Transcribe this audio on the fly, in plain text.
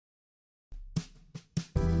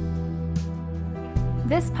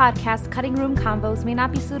This podcast, Cutting Room Convos, may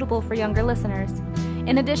not be suitable for younger listeners.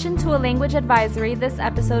 In addition to a language advisory, this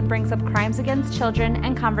episode brings up crimes against children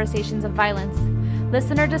and conversations of violence.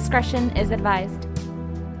 Listener discretion is advised.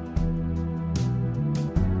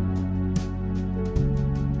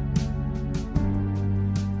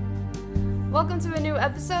 Welcome to a new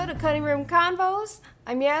episode of Cutting Room Convos.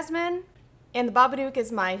 I'm Yasmin, and the Babadook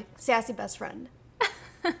is my sassy best friend.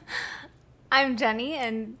 I'm Jenny,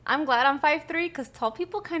 and I'm glad I'm 5'3" because tall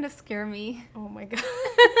people kind of scare me. Oh my god.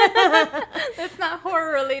 That's not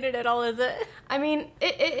horror related at all, is it? I mean,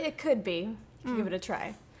 it could be. Give it a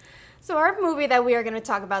try. So our movie that we are going to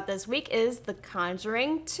talk about this week is The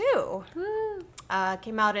Conjuring 2. Woo.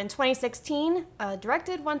 Came out in 2016,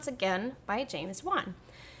 directed once again by James Wan.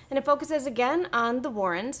 And it focuses again on the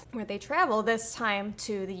Warrens, where they travel this time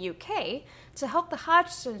to the UK to help the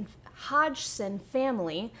Hodgson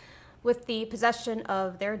family with the possession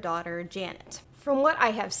of their daughter, Janet. From what I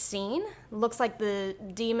have seen, looks like the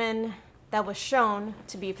demon that was shown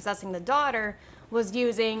to be possessing the daughter was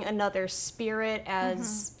using another spirit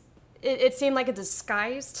as... It seemed like a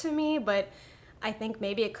disguise to me, but I think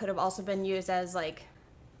maybe it could have also been used as, like,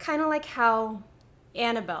 kind of like how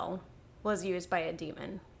Annabelle was used by a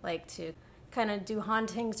demon, like to kind of do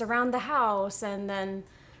hauntings around the house and then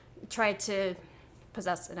try to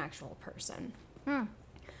possess an actual person.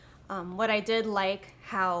 What I did like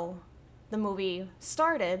how the movie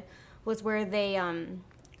started was where they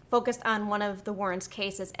focused on one of the Warrens'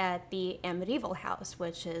 cases at the Amityville house,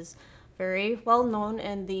 which is very well known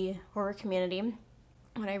in the horror community.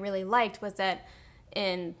 What I really liked was that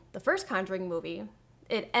in the first Conjuring movie,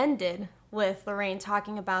 it ended with Lorraine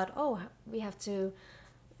talking about, oh, we have to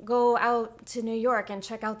go out to New York and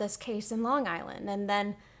check out this case in Long Island. And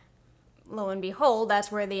then, lo and behold, that's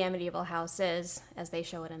where the Amityville house is, as they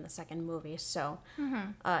show it in the second movie. So,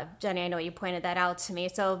 Jenny, I know you pointed that out to me,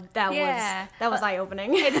 so that was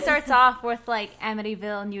eye-opening. It starts off with, like,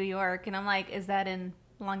 Amityville, New York, and I'm like, is that in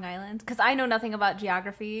Long Island? Because I know nothing about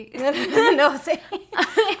geography. No, same.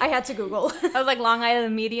 I had to Google. I was like, Long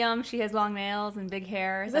Island medium, she has long nails and big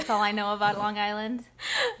hair. That's all I know about Long Island.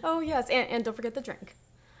 Oh, yes, and don't forget the drink.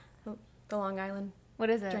 The Long Island What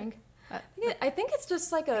is it? drink. I think it's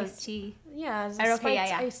just like a... Iced tea. Yeah, it's Okay, spiked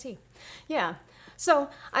yeah. iced tea. Yeah. So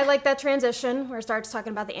I like that transition where it starts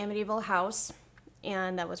talking about the Amityville house,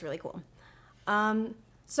 and that was really cool.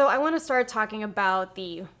 So I want to start talking about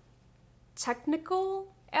the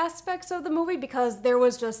technical aspects of the movie because there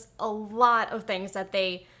was just a lot of things that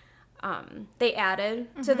they added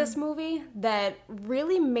to this movie that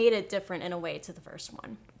really made it different in a way to the first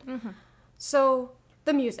one. So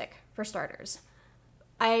the music, for starters.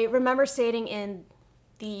 I remember stating in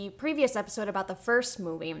the previous episode about the first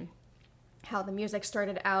movie how the music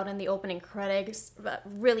started out in the opening credits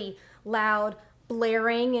really loud,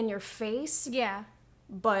 blaring in your face. Yeah.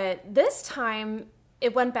 But this time,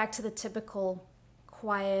 it went back to the typical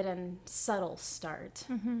quiet and subtle start.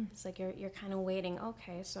 It's like you're kind of waiting.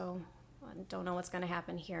 Okay, so I don't know what's going to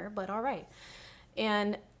happen here, but all right.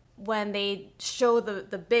 And when they show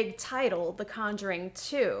the big title, The Conjuring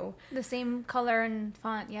 2. The same color and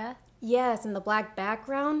font, yeah? Yes, in the black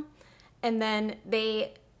background. And then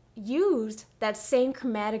they used that same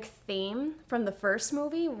chromatic theme from the first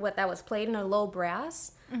movie, what that was played in a low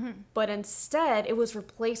brass. But instead, it was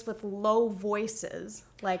replaced with low voices,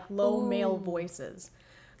 like low male voices.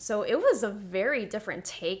 So it was a very different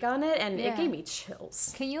take on it, and it gave me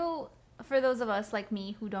chills. Can you, for those of us like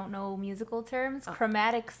me who don't know musical terms,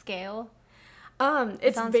 chromatic scale?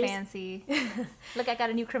 It sounds fancy. Look, I got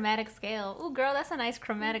a new chromatic scale. Ooh, girl, that's a nice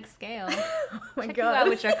chromatic scale. Oh my Check God. you out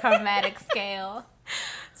with your chromatic scale.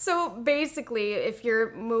 So basically, if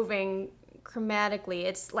you're moving chromatically,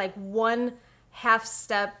 it's like one half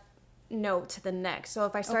step note to the next. So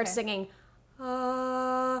if I start singing,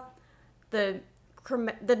 the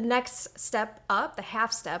next step up, the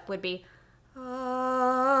half step would be,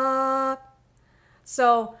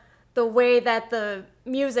 so the way that the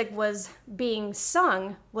music was being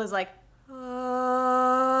sung was like,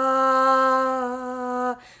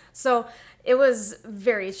 so it was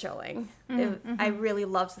very chilling. I really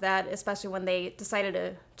loved that, especially when they decided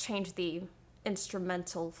to change the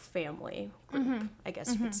instrumental family group, I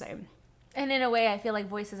guess you could say. And in a way, I feel like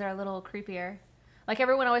voices are a little creepier. Like,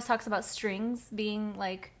 everyone always talks about strings being,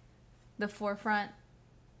 like, the forefront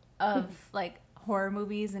of, like, horror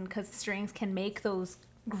movies, and because strings can make those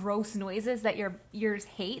gross noises that your ears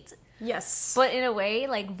hate. Yes. But in a way,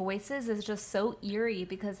 like, voices is just so eerie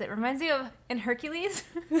because it reminds me of, in Hercules,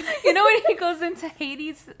 you know when he goes into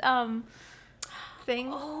Hades'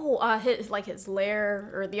 thing? Oh, his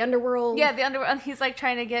lair, or the underworld. Yeah, the underworld. He's, like,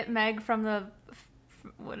 trying to get Meg from the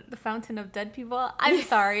the fountain of dead people. I'm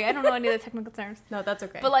sorry, I don't know any of the technical terms. No, that's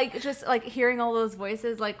okay. But like just like hearing all those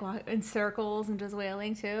voices like in circles and just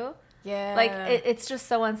wailing too. Yeah. Like it's just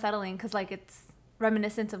so unsettling because like it's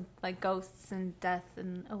reminiscent of like ghosts and death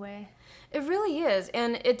in a way. It really is,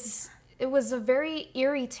 and it was a very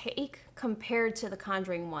eerie take compared to the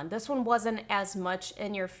Conjuring one. This one wasn't as much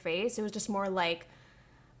in your face. It was just more like,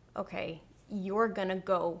 okay, you're gonna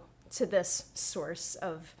go to this source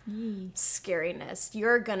of scariness.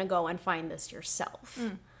 You're gonna go and find this yourself.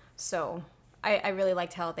 So I really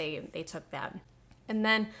liked how they took that. And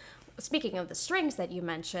then, speaking of the strings that you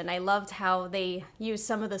mentioned, I loved how they used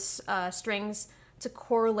some of the strings to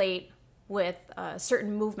correlate with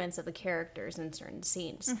certain movements of the characters in certain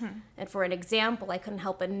scenes. And for an example, I couldn't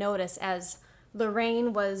help but notice as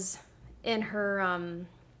Lorraine was in her, I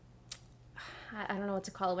don't know what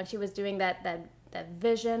to call it, when she was doing that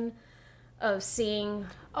vision of seeing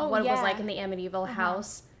what it was like in the Amityville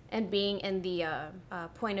house and being in the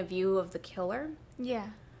point of view of the killer. Yeah.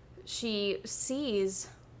 She sees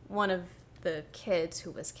one of the kids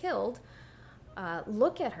who was killed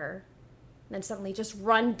look at her, and then suddenly just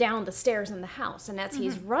run down the stairs in the house. And as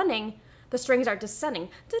he's running, the strings are descending.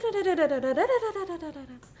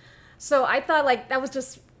 So I thought like that was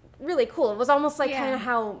just really cool. It was almost like kind of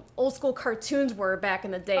how old school cartoons were back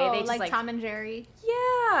in the day. Oh, they just, like Tom and Jerry.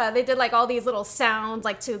 Yeah, they did like all these little sounds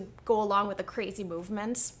like to go along with the crazy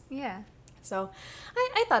movements. Yeah. So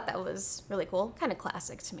I thought that was really cool, kind of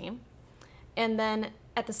classic to me. And then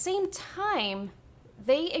at the same time,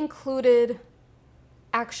 they included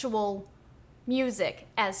actual music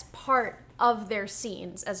as part of their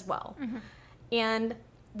scenes as well. And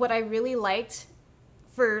what I really liked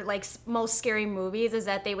for like most scary movies is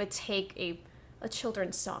that they would take a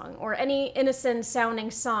children's song or any innocent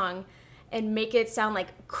sounding song and make it sound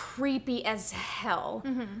like creepy as hell.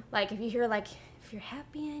 Like if you hear like, if you're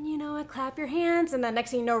happy and you know it, clap your hands, and then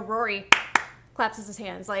next thing you know, Rory claps his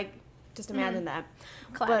hands. Like, just imagine that.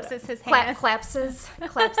 Collapses his hands. Collapses.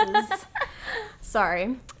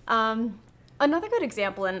 Sorry. Another good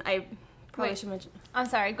example, and I probably should mention. I'm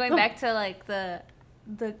sorry, going back to like the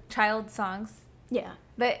child songs. Yeah.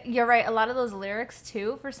 But you're right, a lot of those lyrics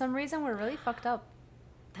too, for some reason, were really fucked up.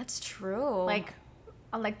 That's true. Like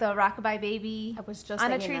the Rockabye Baby. I was just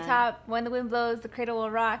on a thinking treetop, when the wind blows, the cradle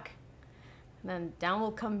will rock. And then down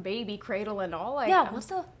will come baby, cradle and all.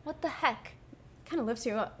 What the heck? Kind of leaves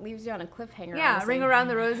you on a cliffhanger. Yeah, honestly. ring around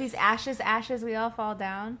the rosies, ashes, ashes, we all fall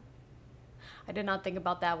down. I did not think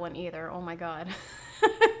about that one either. Oh my god.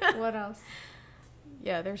 What else?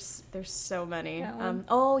 Yeah, there's so many.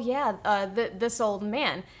 This old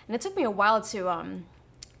man, and it took me a while to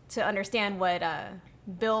understand what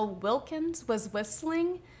Bill Wilkins was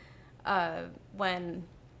whistling when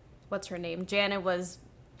what's her name, Janet, was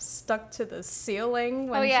stuck to the ceiling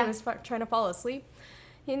when she was trying to fall asleep.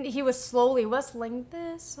 He was slowly whistling,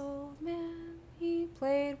 "This old man, he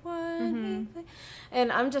played one."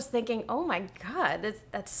 And I'm just thinking, oh my god,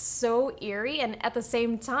 that's so eerie. And at the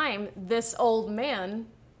same time, this old man,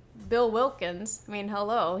 Bill Wilkins, I mean,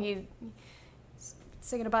 hello, he's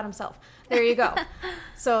singing about himself. There you go.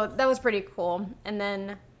 So that was pretty cool. And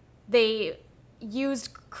then they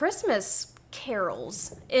used Christmas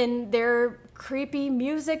carols in their creepy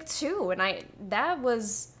music too. And that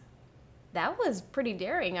was pretty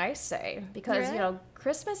daring, I say, because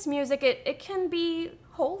Christmas music, it can be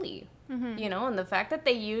holy, and the fact that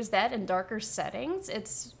they use that in darker settings,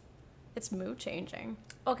 it's mood changing.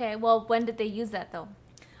 Okay, well, when did they use that though?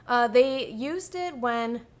 They used it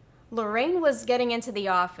when Lorraine was getting into the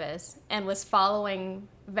office and was following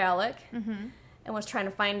Valak and was trying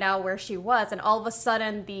to find out where she was, and all of a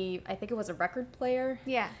sudden I think it was a record player.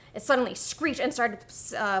 Yeah. It suddenly screeched and started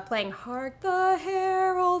playing "Hark the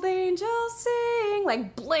Herald Angels Sing,"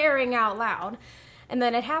 like blaring out loud. And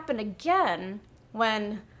then it happened again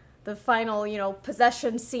when the final,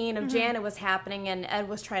 possession scene of Janet was happening and Ed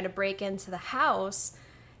was trying to break into the house.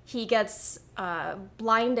 He gets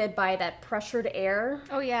blinded by that pressured air.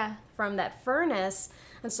 Oh, yeah. From that furnace.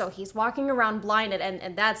 And so he's walking around blinded,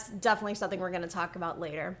 and that's definitely something we're going to talk about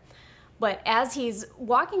later. But as he's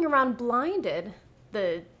walking around blinded,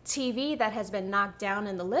 the TV that has been knocked down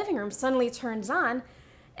in the living room suddenly turns on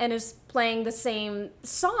and is playing the same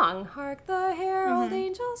song, "Hark the Herald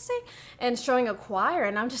Angels Sing," and showing a choir.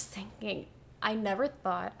 And I'm just thinking, I never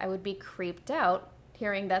thought I would be creeped out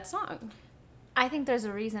hearing that song. I think there's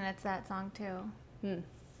a reason it's that song too.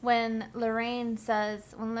 When Lorraine's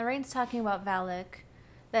talking about Valak,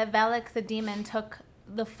 that Valak the demon took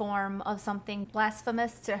the form of something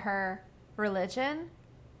blasphemous to her religion.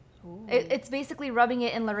 It's basically rubbing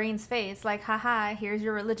it in Lorraine's face, like, haha, here's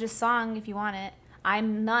your religious song if you want it.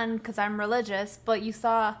 I'm none because I'm religious. But you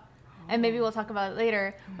saw, and maybe we'll talk about it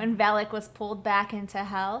later, when Valak was pulled back into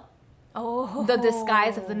hell, the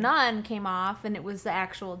disguise of the nun came off and it was the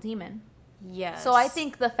actual demon. Yes. So I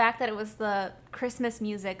think the fact that it was the Christmas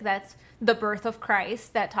music that's the birth of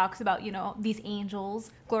Christ that talks about, you know, these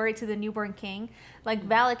angels, glory to the newborn king. Like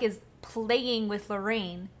Valak is playing with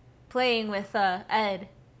Lorraine, playing with Ed,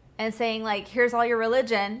 and saying like, here's all your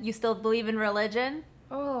religion. You still believe in religion?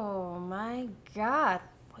 Oh my God.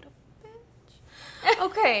 What a bitch.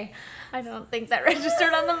 Okay. I don't think that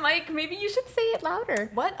registered on the mic. Maybe you should say it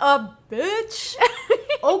louder. What a bitch.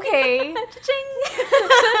 Okay. Ching.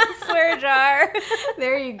 Swear jar.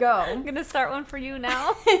 There you go. I'm going to start one for you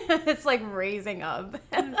now. It's like raising up.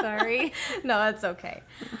 I'm sorry. No, that's okay.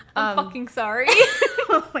 I'm fucking sorry.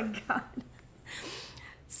 Oh my God.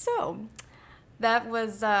 So, that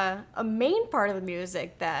was a main part of the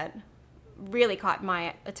music that really caught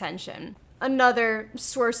my attention. Another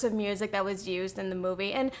source of music that was used in the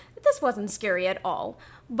movie, and this wasn't scary at all,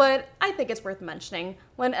 but I think it's worth mentioning.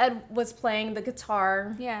 When Ed was playing the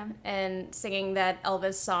guitar and singing that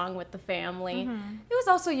Elvis song with the family, it was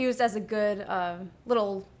also used as a good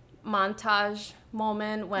little montage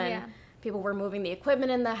moment when people were moving the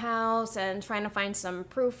equipment in the house and trying to find some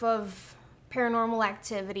proof of paranormal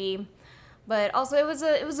activity. But also it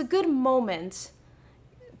was a good moment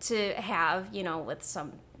to have, you know, with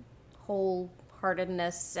some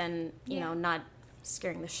wholeheartedness and, you know, not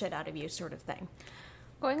scaring the shit out of you sort of thing.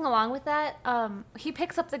 Going along with that, he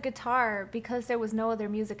picks up the guitar because there was no other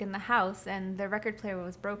music in the house and the record player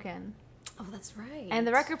was broken. Oh, that's right. And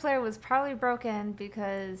the record player was probably broken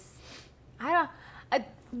because,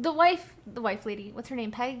 the wife lady, what's her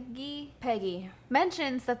name, Peggy,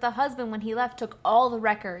 mentions that the husband, when he left, took all the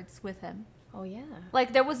records with him. Oh, yeah.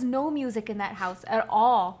 Like, there was no music in that house at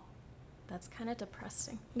all. That's kind of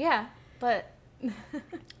depressing. Yeah, but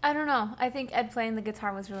I don't know. I think Ed playing the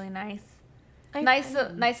guitar was really nice.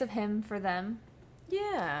 Nice of him for them.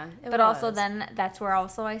 Yeah, but also then that's where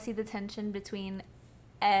also I see the tension between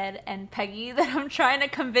Ed and Peggy that I'm trying to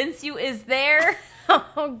convince you is there.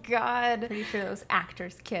 Oh, God. Pretty sure those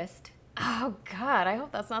actors kissed. Oh, God. I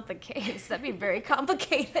hope that's not the case. That'd be very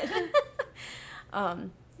complicated.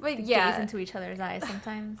 But yeah. Gaze into each other's eyes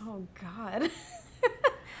sometimes. Oh, God.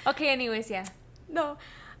 Okay, anyways, yeah. No.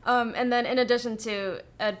 And then in addition to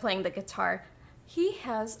Ed playing the guitar, he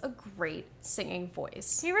has a great singing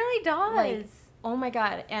voice. He really does. Like, oh my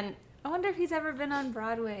God. And I wonder if he's ever been on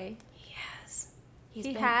Broadway. He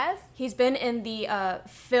has. He's been in the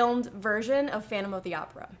filmed version of Phantom of the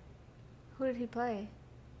Opera. Who did he play?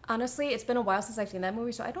 Honestly, it's been a while since I've seen that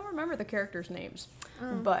movie, so I don't remember the characters' names.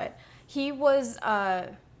 But he was...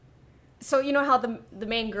 so you know how the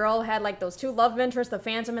main girl had like those two love interests, the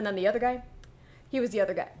Phantom and then the other guy? He was the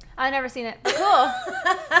other guy. I've never seen it. Cool.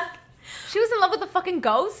 She was in love with a fucking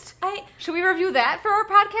ghost? Should we review that for our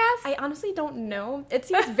podcast? I honestly don't know. It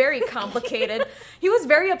seems very complicated. He was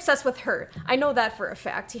very obsessed with her. I know that for a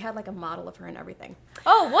fact. He had like a model of her and everything.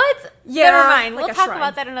 Oh, what? Yeah. Never mind. Like we'll talk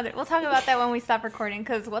about that We'll talk about that when we stop recording,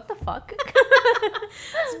 because what the fuck?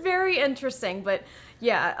 It's very interesting. But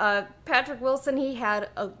yeah, Patrick Wilson, he had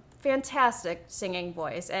a fantastic singing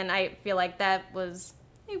voice, and I feel like that was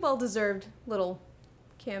a well-deserved little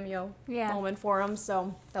cameo moment for him,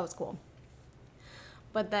 so that was cool.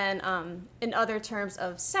 But then in other terms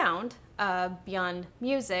of sound, beyond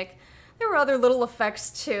music, there were other little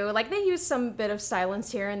effects too. Like they used some bit of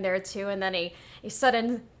silence here and there too, and then a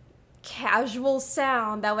sudden casual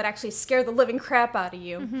sound that would actually scare the living crap out of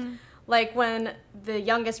you. Like when the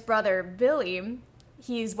youngest brother, Billy,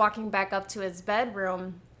 he's walking back up to his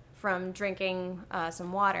bedroom from drinking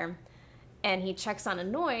some water, and he checks on a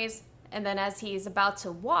noise, and then as he's about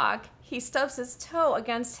to walk, he stubs his toe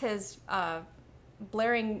against his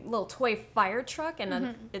blaring little toy fire truck, and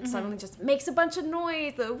then it suddenly just makes a bunch of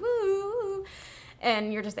noise, the woo,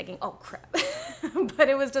 and you're just thinking, oh crap. But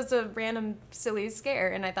it was just a random silly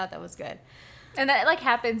scare, and I thought that was good. And that like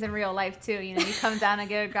happens in real life too. You know, you come down and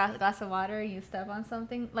get a glass of water, and you step on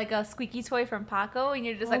something like a squeaky toy from Paco, and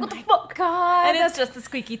you're just like, what the fuck? God, and it's just a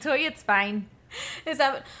squeaky toy. It's fine. Is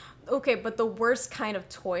that okay? But the worst kind of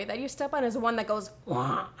toy that you step on is the one that goes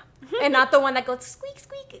wah, and not the one that goes squeak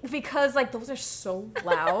squeak, because like those are so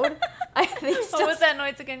loud. I think. What was that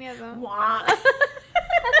noise again? Yeah, wah.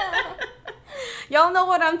 Y'all know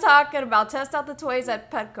what I'm talking about. Test out the toys at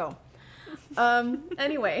Petco.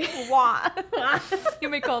 Anyway. Wah. You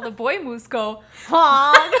may call the boy moose go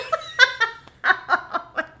honk.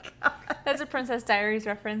 Oh my God. That's a Princess Diaries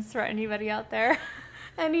reference for anybody out there.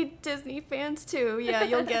 Any Disney fans too. Yeah,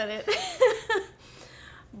 you'll get it.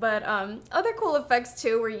 But other cool effects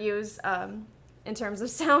too were used in terms of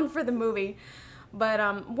sound for the movie.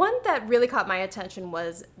 But one that really caught my attention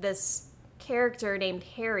was this character named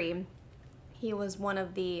Harry. He was one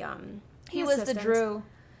of the he was the Drew.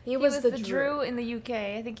 He was the Drew in the UK.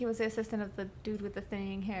 I think he was the assistant of the dude with the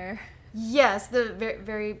thinning hair. Yes, the very,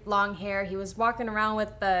 very long hair. He was walking around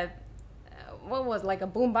with the what was it, like a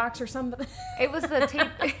boombox or something? It was the tape.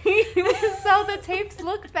 It was how the tapes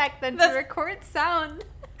looked back then to record sound.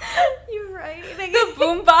 You're right. The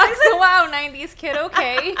boombox. Wow, 90s kid.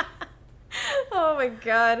 Okay. Oh my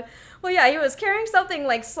god. Well, yeah, he was carrying something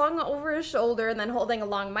like slung over his shoulder and then holding a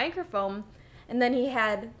long microphone, and then he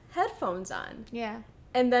had headphones on. Yeah.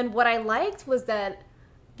 And then what I liked was that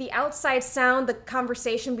the outside sound, the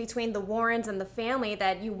conversation between the Warrens and the family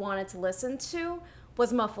that you wanted to listen to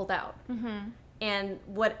was muffled out. Mm-hmm. And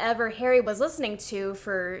whatever Harry was listening to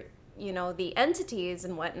for, you know, the entities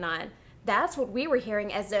and whatnot, that's what we were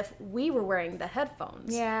hearing as if we were wearing the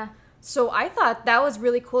headphones. Yeah. So I thought that was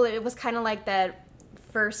really cool. It was kind of like that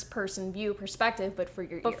first-person view perspective, but for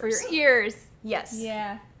your ears. But for your ears. Yes.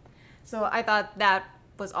 Yeah. So I thought that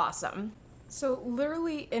was awesome. So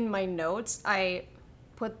literally in my notes, I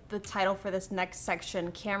put the title for this next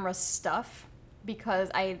section, Camera Stuff, because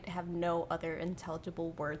I have no other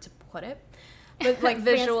intelligible word to put it. But like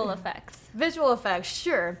visual effects. Visual effects,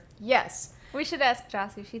 sure. Yes. We should ask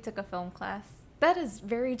Jossie. She took a film class. That is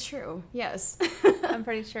very true. Yes. I'm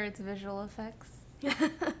pretty sure it's visual effects.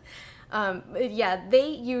 Yeah, they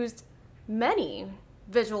used many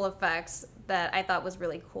visual effects that I thought was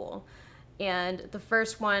really cool. And the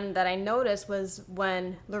first one that I noticed was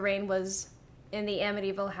when Lorraine was in the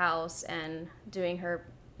Amityville house and doing her,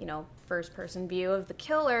 you know, first-person view of the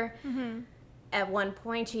killer. Mm-hmm. At one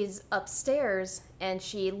point, she's upstairs, and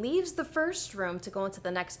she leaves the first room to go into the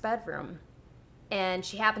next bedroom. And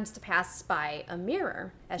she happens to pass by a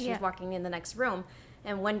mirror as she's walking in the next room.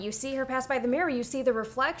 And when you see her pass by the mirror, you see the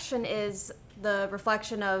reflection is the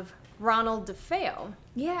reflection of Ronald DeFeo.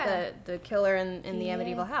 Yeah. The killer in the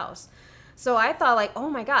Amityville house. So I thought, like, oh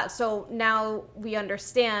my god. So now we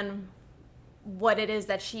understand what it is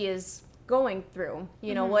that she is going through.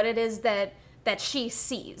 You know, what it is that she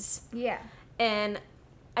sees. Yeah. And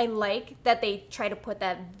I like that they try to put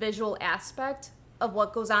that visual aspect of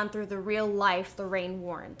what goes on through the real life Lorraine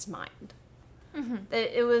Warren's mind. Mm-hmm.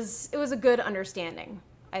 It was a good understanding.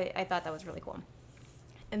 I thought that was really cool.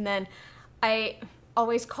 And then I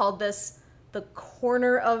always called this the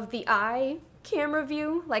corner of the eye camera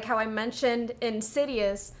view, like how I mentioned in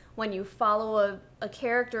Insidious when you follow a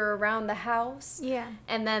character around the house. Yeah.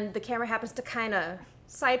 And then the camera happens to kind of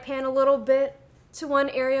side pan a little bit to one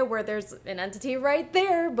area where there's an entity right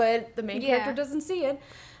there, but the main character doesn't see it.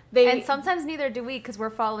 And sometimes neither do we because we're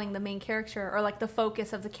following the main character or like the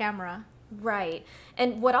focus of the camera. Right.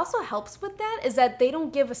 And what also helps with that is that they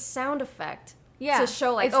don't give a sound effect to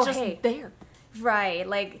show like, it's just there. Right.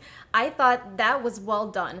 Like, I thought that was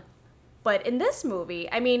well done. But in this movie,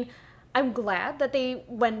 I mean, I'm glad that they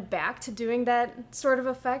went back to doing that sort of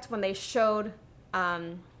effect when they showed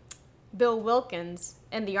Bill Wilkins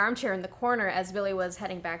in the armchair in the corner as Billy was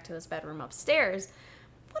heading back to his bedroom upstairs.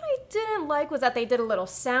 What I didn't like was that they did a little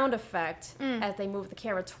sound effect as they moved the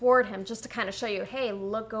camera toward him just to kind of show you, hey,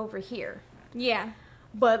 look over here. Yeah.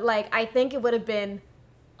 But, like, I think it would have been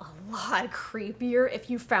a lot creepier if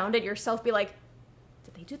you found it yourself, be like,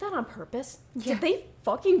 did they do that on purpose? Yeah. Did they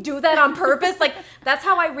fucking do that on purpose? Like, that's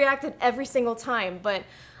how I reacted every single time. But,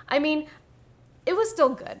 I mean, it was still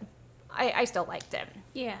good. I still liked it.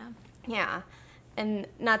 Yeah. Yeah. And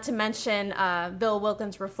not to mention Bill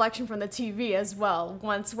Wilkins' reflection from the TV as well.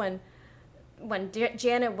 Once when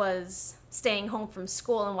Janet was staying home from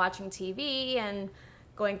school and watching TV and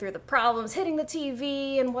going through the problems, hitting the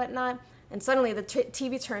TV and whatnot, and suddenly the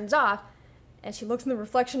TV turns off, and she looks in the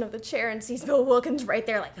reflection of the chair and sees Bill Wilkins right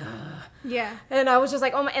there like, ugh. Yeah. And I was just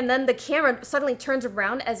like, oh my, and then the camera suddenly turns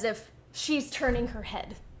around as if she's turning her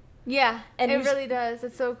head. Yeah, and it really does.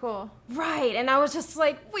 It's so cool. Right, and I was just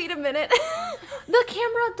like, wait a minute. The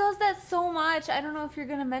camera does that so much. I don't know if you're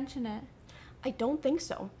going to mention it. I don't think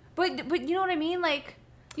so. But you know what I mean? Like,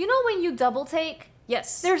 you know when you double take?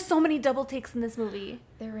 Yes. There's so many double takes in this movie.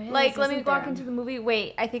 There is. Like, let me walk into the movie.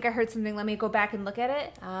 Wait, I think I heard something. Let me go back and look at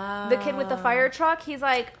it. The kid with the fire truck, he's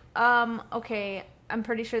like, okay, I'm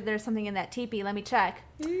pretty sure there's something in that teepee. Let me check.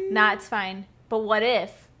 Nah, it's fine. But what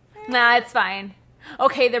if? Nah, it's fine.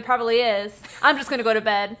 Okay, there probably is. I'm just gonna go to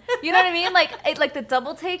bed. You know what I mean? Like the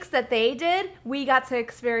double takes that they did, we got to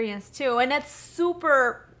experience too, and that's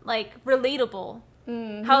super like relatable.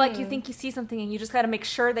 Mm-hmm. How like you think you see something and you just got to make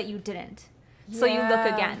sure that you didn't, so you look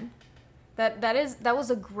again. That was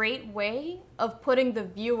a great way of putting the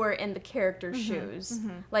viewer in the character's shoes.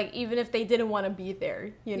 Like, even if they didn't want to be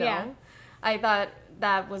there, you know? Yeah. I thought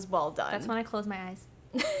that was well done. That's when I closed my eyes.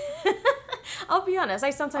 I'll be honest, I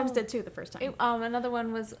sometimes did too the first time. Another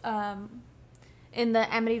one was in the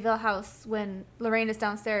Amityville house when Lorraine is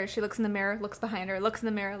downstairs. She looks in the mirror, looks behind her, looks in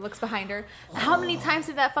the mirror, looks behind her. How many times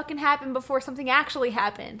did that fucking happen before something actually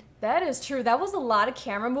happened? That is true. That was a lot of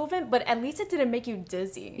camera movement, but at least it didn't make you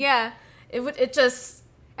dizzy. Yeah. It just...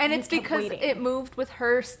 And it's because it moved with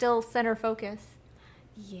her still center focus.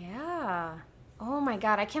 Yeah. Oh my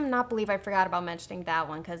god, I cannot believe I forgot about mentioning that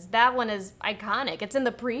one, because that one is iconic. It's in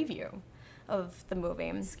the preview of the movie.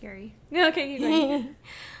 It's scary. Yeah, okay, keep going.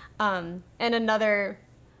 And another...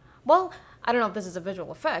 Well, I don't know if this is a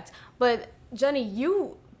visual effect, but Jenny,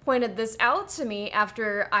 you pointed this out to me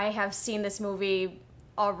after I have seen this movie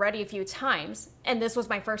already a few times, and this was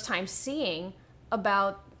my first time seeing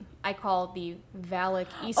about... I call the Valak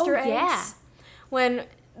Easter eggs. Yeah. When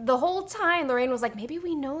the whole time Lorraine was like, maybe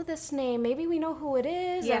we know this name, maybe we know who it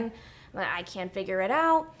is, and I can't figure it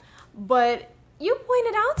out. But you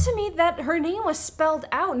pointed out to me that her name was spelled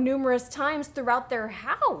out numerous times throughout their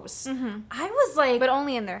house. I was like... But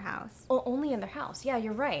only in their house. Oh, only in their house. Yeah,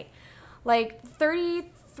 you're right. Like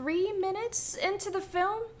 33 minutes into the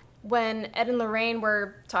film, when Ed and Lorraine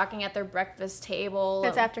were talking at their breakfast table.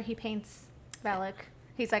 That's after he paints Valak.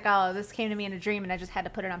 He's like, oh, this came to me in a dream, and I just had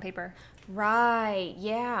to put it on paper. Right,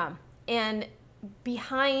 yeah. And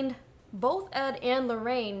behind both Ed and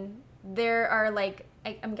Lorraine, there are, like,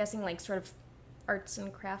 I'm guessing, like, sort of arts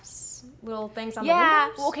and crafts little things on the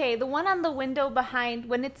windows. Yeah, okay, the one on the window behind,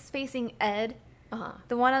 when it's facing Ed,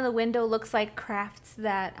 the one on the window looks like crafts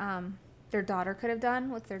that their daughter could have done.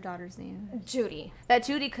 What's their daughter's name? Judy. That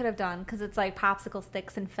Judy could have done, because it's like popsicle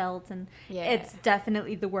sticks and felt, and it's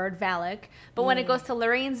definitely the word Valak. But when it goes to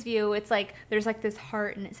Lorraine's view, it's like there's like this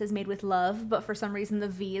heart, and it says made with love, but for some reason the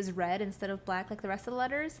V is red instead of black like the rest of the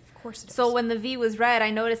letters. Of course it is. So when the V was red, I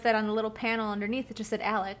noticed that on the little panel underneath it just said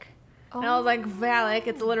Alec. And I was like, Valak,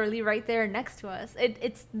 it's literally right there next to us.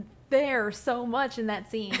 It's there so much in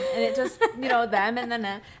that scene. And it just, them and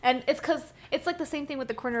then... and it's because it's like the same thing with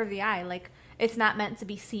the corner of the eye. Like, it's not meant to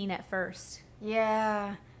be seen at first.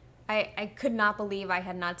 Yeah. I could not believe I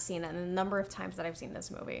had not seen it in the number of times that I've seen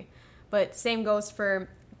this movie. But same goes for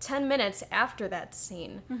 10 minutes after that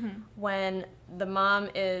scene, when the mom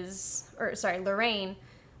Lorraine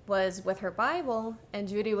was with her Bible, and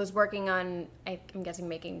Judy was working on, I'm guessing,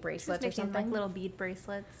 making bracelets or something. Like little bead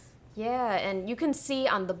bracelets. Yeah, and you can see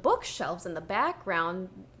on the bookshelves in the background,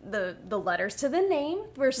 the letters to the name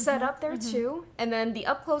were set up there too. And then the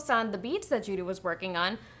up close on the beads that Judy was working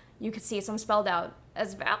on, you could see some spelled out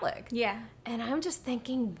as Valak. Yeah. And I'm just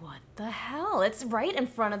thinking, what the hell? It's right in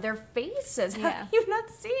front of their faces. Yeah. How do you not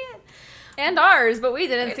see it? And ours, but we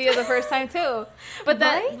didn't see it the first time too. But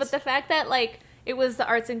Right? But the fact that, like, it was the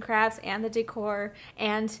arts and crafts and the decor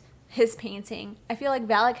and his painting. I feel like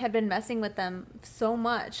Valak had been messing with them so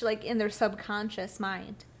much, like, in their subconscious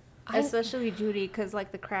mind. Especially Judy, because,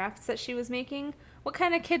 like, the crafts that she was making. What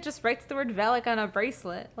kind of kid just writes the word Valak on a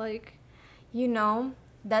bracelet? Like...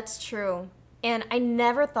 That's true. And I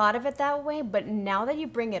never thought of it that way, but now that you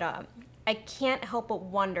bring it up, I can't help but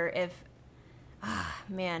wonder if...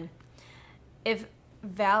 if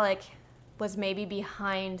Valak was maybe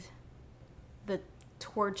behind the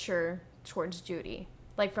torture towards Judy,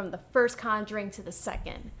 like from the first Conjuring to the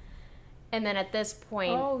second, and then at this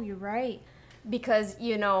point, you're right, because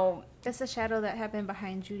that's the shadow that happened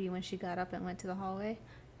behind Judy when she got up and went to the hallway.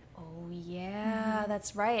 Oh yeah,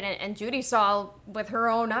 that's right. And Judy saw with her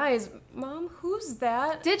own eyes, Mom, who's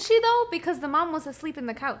that? Did she though? Because the mom was asleep in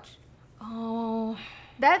the couch. Oh,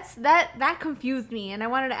 that confused me, and I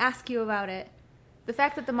wanted to ask you about it. The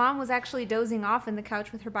fact that the mom was actually dozing off in the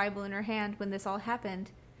couch with her Bible in her hand when this all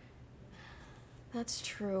happened. That's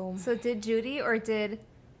true. So did Judy, or did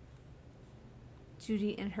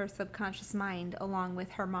Judy in her subconscious mind along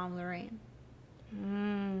with her mom, Lorraine?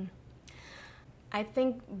 I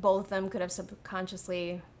think both of them could have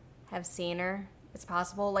subconsciously have seen her. It's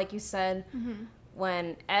possible, like you said,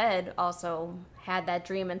 when Ed also had that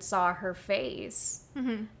dream and saw her face.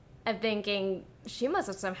 I'm thinking she must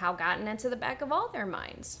have somehow gotten into the back of all their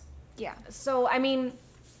minds. Yeah. So, I mean,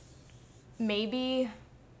 maybe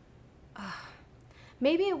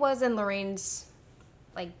it was in Lorraine's,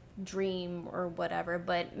 like, dream or whatever,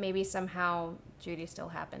 but maybe somehow Judy still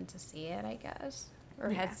happened to see it, I guess. Or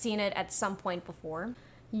had seen it at some point before.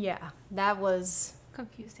 Yeah, that was...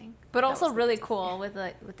 confusing. But also really cool with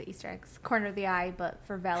the Easter eggs. Corner of the eye, but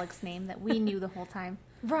for Valak's name that we knew the whole time.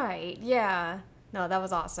 Right, yeah. No, that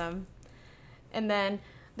was awesome. And then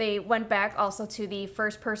They went back also to the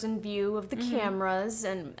first-person view of the cameras,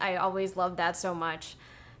 and I always loved that so much.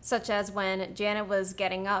 Such as when Janet was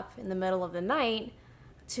getting up in the middle of the night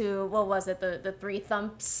to, what was it, the three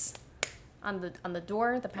thumps on the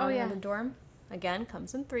door, the pounding on the door. Again,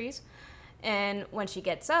 comes in threes. And when she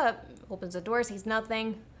gets up, opens the door, sees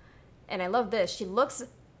nothing. And I love this. She looks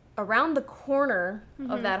around the corner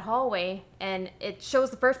of that hallway, and it shows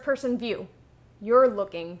the first-person view. You're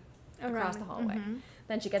looking across the hallway.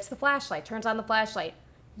 Then she gets the flashlight, turns on the flashlight.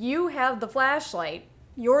 You have the flashlight.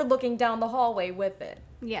 You're looking down the hallway with it.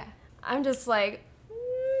 Yeah. I'm just like,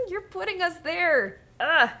 you're putting us there.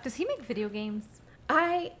 Ugh. Does he make video games?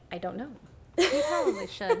 I don't know. He probably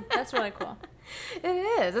should. That's really cool. It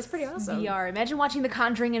is. It's pretty awesome. VR. Imagine watching The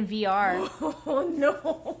Conjuring in VR. Oh,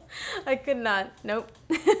 no. I could not. Nope.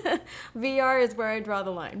 VR is where I draw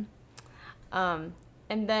the line. And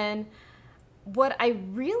then what I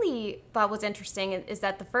really thought was interesting is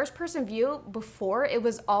that the first-person view before, it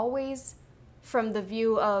was always from the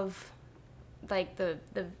view of, like, the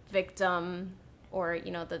victim or,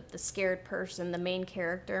 you know, the scared person, the main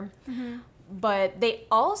character. But they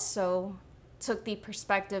also took the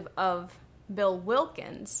perspective of Bill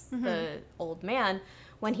Wilkins, the old man,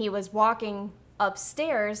 when he was walking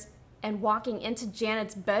upstairs and walking into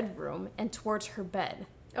Janet's bedroom and towards her bed.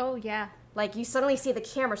 Oh, yeah. Like, you suddenly see the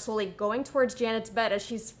camera slowly going towards Janet's bed as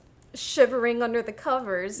she's shivering under the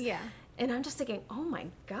covers. Yeah. And I'm just thinking, oh my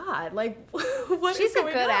God, like, what She's is going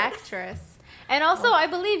on? a good actress. And also, I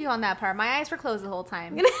believe you on that part. My eyes were closed the whole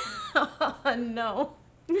time. No.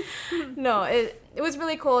 No, it was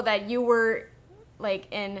really cool that you were, like,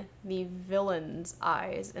 in the villain's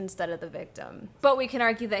eyes instead of the victim. But we can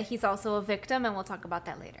argue that he's also a victim, and we'll talk about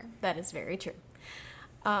that later. That is very true.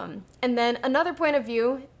 And then another point of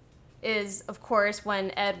view is, of course,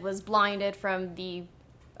 when Ed was blinded from the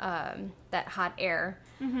that hot air.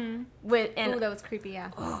 Ooh, that was creepy,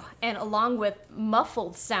 yeah. And along with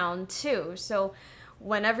muffled sound, too. So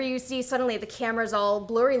whenever you see suddenly the camera's all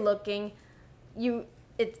blurry looking,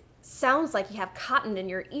 it sounds like you have cotton in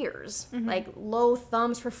your ears. Like low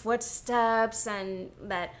thumps for footsteps and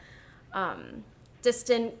that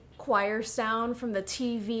distant choir sound from the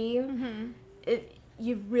TV. It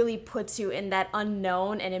really puts you in that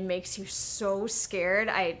unknown, and it makes you so scared.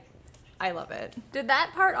 I love it. Did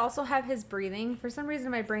that part also have his breathing? For some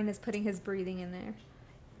reason, my brain is putting his breathing in there.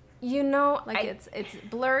 You know, like it's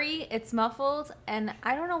blurry, it's muffled, and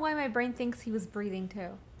I don't know why my brain thinks he was breathing too.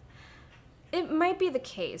 It might be the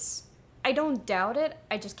case. I don't doubt it.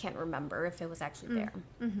 I just can't remember if it was actually there.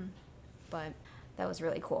 But that was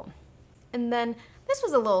really cool. And then this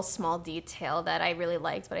was a little small detail that I really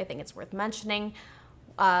liked, but I think it's worth mentioning.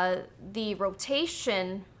 The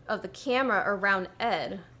rotation of the camera around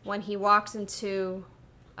Ed when he walks into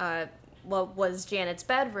what was Janet's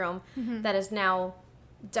bedroom that is now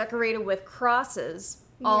decorated with crosses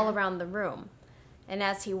all around the room. And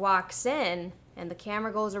as he walks in and the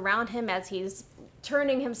camera goes around him as he's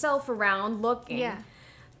turning himself around looking,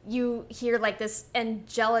 you hear like this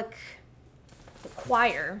angelic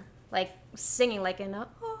choir like singing like in a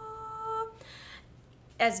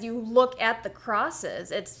as you look at the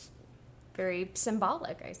crosses. It's very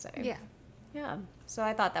symbolic, I say. Yeah. So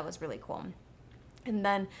I thought that was really cool. And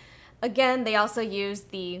then, again, they also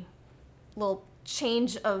used the little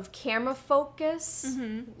change of camera focus,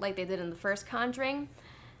 like they did in the first Conjuring.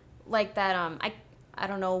 Like that, I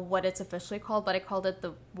don't know what it's officially called, but I called it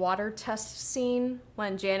the water test scene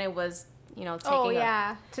when Janet was, you know, taking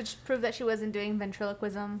to prove that she wasn't doing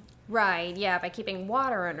ventriloquism. Right, yeah, by keeping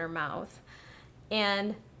water in her mouth.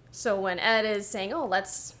 And so when Ed is saying, oh,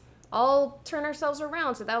 let's all turn ourselves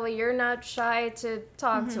around so that way you're not shy to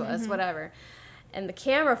talk to us, whatever. And the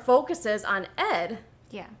camera focuses on Ed.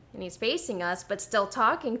 Yeah. And he's facing us, but still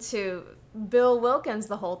talking to Bill Wilkins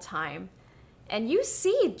the whole time. And you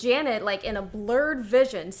see Janet, like, in a blurred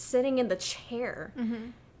vision, sitting in the chair.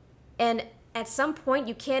 And at some point,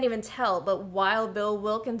 you can't even tell, but while Bill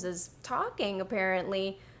Wilkins is talking,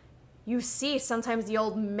 apparently, you see sometimes the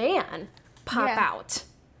old man pop out.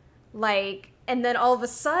 Like, and then all of a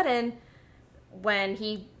sudden, when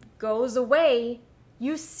he goes away,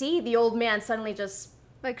 you see the old man suddenly just...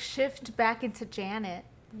 like, shift back into Janet.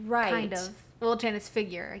 Right. Kind of. Well, Janet's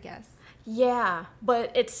figure, I guess. Yeah,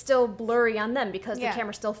 but it's still blurry on them because the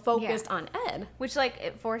camera's still focused on Ed. Which, like,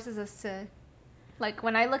 it forces us to... like,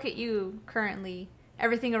 when I look at you currently,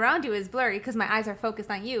 everything around you is blurry because my eyes are focused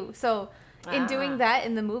on you. So, in doing that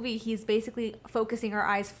in the movie, he's basically focusing our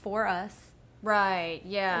eyes for us. Right,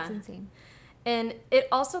 yeah. That's insane. And it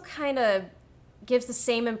also kind of gives the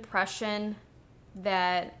same impression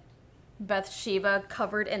that Bathsheba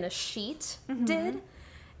covered in a sheet did.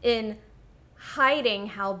 in hiding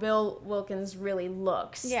how Bill Wilkins really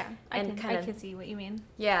looks. Yeah, I and can see what you mean.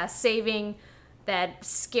 Yeah, saving that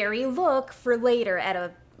scary look for later at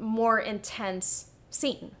a more intense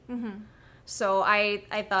scene. Mm-hmm. So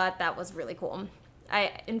I thought that was really cool.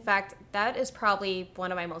 In fact, that is probably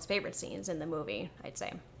one of my most favorite scenes in the movie, I'd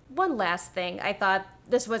say. One last thing, I thought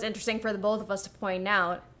this was interesting for the both of us to point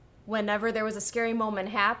out. Whenever there was a scary moment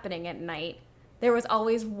happening at night, there was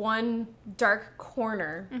always one dark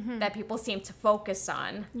corner that people seemed to focus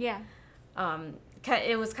on. Yeah.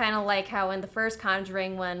 It was kind of like how in the first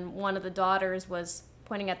Conjuring, when one of the daughters was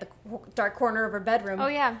pointing at the dark corner of her bedroom. Oh,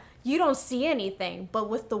 yeah. You don't see anything, but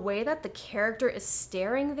with the way that the character is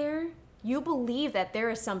staring there, you believe that there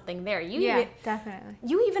is something there. Definitely.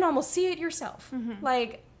 You even almost see it yourself.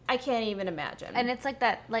 Like, I can't even imagine. And it's like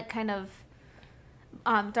that, like, kind of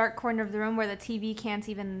dark corner of the room where the TV can't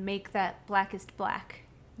even make that blackest black.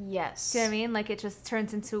 Yes. Do you know what I mean? Like, it just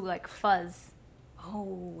turns into, like, fuzz.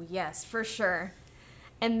 Oh, yes, for sure.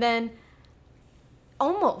 And then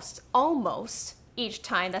almost each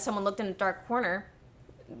time that someone looked in a dark corner,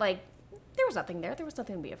 like, there was nothing there. There was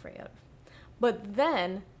nothing to be afraid of. But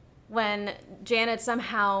then when Janet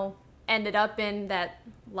somehow ended up in that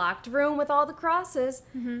locked room with all the crosses,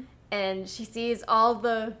 and she sees all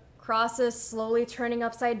the crosses slowly turning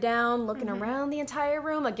upside down, looking around the entire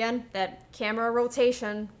room. Again, that camera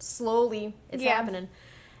rotation, slowly it's happening.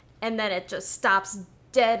 And then it just stops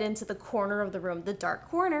dead into the corner of the room, the dark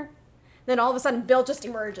corner. Then all of a sudden, Bill just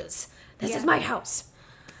emerges. This is my house.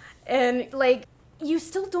 And, like, you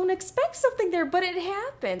still don't expect something there, but it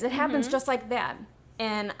happens. It happens just like that.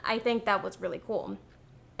 And I think that was really cool.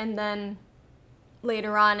 And then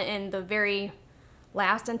later on in the very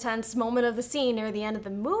last intense moment of the scene near the end of the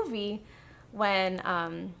movie, when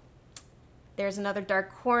there's another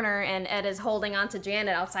dark corner and Ed is holding on to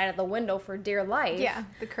Janet outside of the window for dear life. Yeah,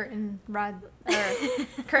 the curtain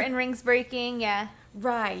curtain rings breaking, yeah.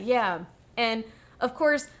 Right, yeah. And, of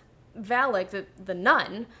course, Valak, the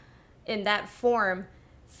nun, in that form,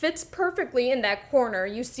 fits perfectly in that corner.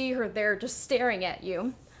 You see her there just staring at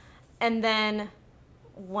you. And then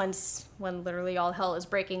when literally all hell is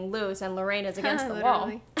breaking loose and Lorraine is against the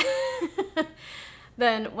wall.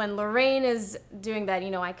 Then when Lorraine is doing that,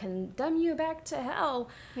 I condemn you back to hell.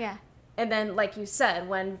 Yeah. And then, like you said,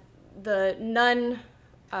 when the nun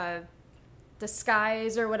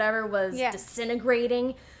disguise or whatever was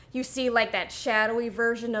disintegrating, you see, like, that shadowy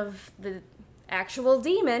version of the actual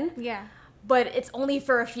demon. Yeah. But it's only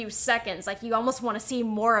for a few seconds. Like, you almost want to see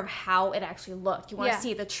more of how it actually looked. You want to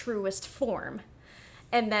see the truest form.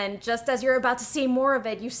 And then just as you're about to see more of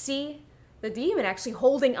it, you see the demon actually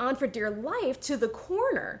holding on for dear life to the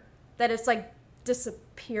corner that it's, like,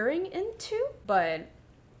 disappearing into. But,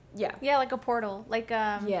 yeah. Yeah, like a portal. Like,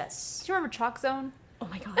 Yes. Do you remember Chalk Zone? Oh,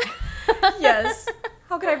 my God. Yes.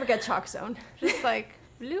 How could I forget Chalk Zone? Just, like,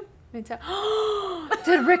 bloop.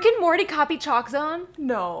 Did Rick and Morty copy Chalk Zone?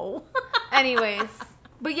 No. Anyways.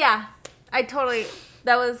 But, yeah.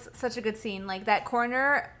 That was such a good scene. Like, that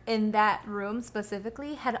corner in that room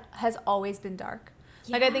specifically has always been dark.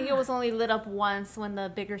 Yeah. Like, I think it was only lit up once when the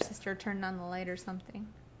bigger sister turned on the light or something.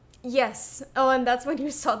 Yes. Oh, and that's when you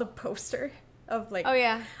saw the poster of, like... Oh,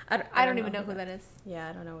 yeah. I don't even know who that is. Yeah,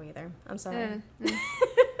 I don't know either. I'm sorry.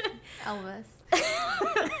 Elvis.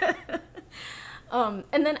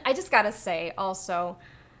 And then I just gotta say, also,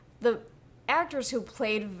 the actress who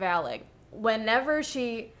played Valak, whenever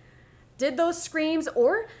she did those screams,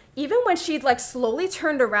 or even when she'd, like, slowly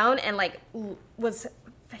turned around and, like, was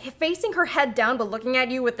facing her head down but looking at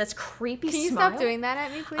you with this creepy smile. Can you stop doing that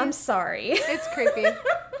at me, please? I'm sorry. It's creepy.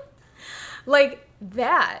 Like,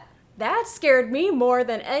 that scared me more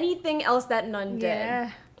than anything else that nun did.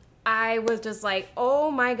 Yeah. I was just like, oh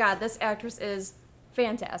my God, this actress is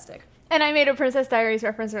fantastic. And I made a Princess Diaries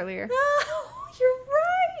reference earlier. Oh, you're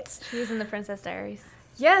right. She was in the Princess Diaries.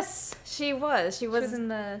 Yes, she was. She was in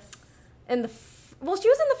the... Well, she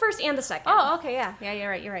was in the first and the second. Oh, okay, yeah. Yeah,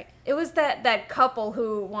 you're right. It was that couple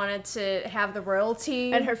who wanted to have the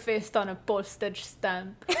royalty. And her face on a postage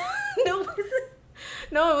stamp. No,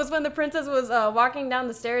 it was when the princess was walking down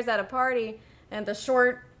the stairs at a party, and the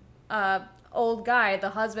short old guy, the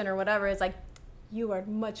husband or whatever, is like, "You are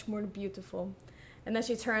much more beautiful." And then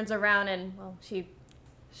she turns around and, well, she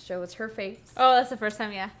shows her face. Oh, that's the first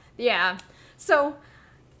time, yeah. Yeah. So,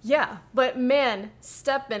 yeah. But, man,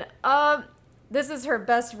 stepping up. This is her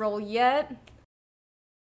best role yet.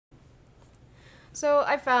 So,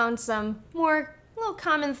 I found some more little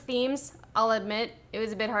common themes. I'll admit, it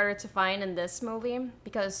was a bit harder to find in this movie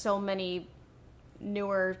because so many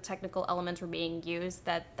newer technical elements were being used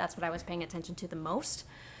that's what I was paying attention to the most.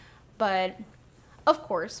 But of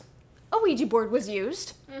course, a Ouija board was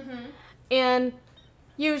used. And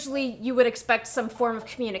usually you would expect some form of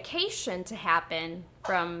communication to happen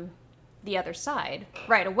from the other side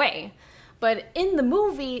right away. But in the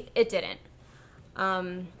movie, it didn't.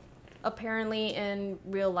 Apparently in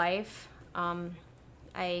real life,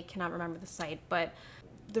 I cannot remember the site, but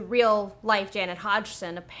the real life Janet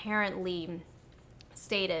Hodgson apparently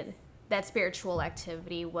stated that spiritual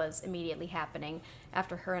activity was immediately happening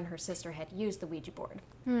after her and her sister had used the Ouija board.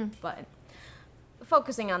 But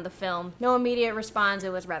focusing on the film, no immediate response.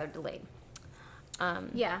 It was rather delayed.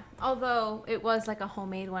 Yeah, although it was like a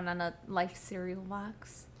homemade one on a Life cereal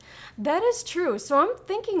box. That is true. So I'm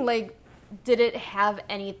thinking, like, did it have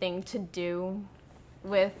anything to do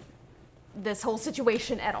with this whole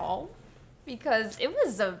situation at all? Because it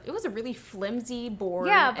was a really flimsy board.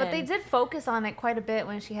 Yeah, but they did focus on it quite a bit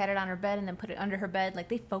when she had it on her bed and then put it under her bed. Like,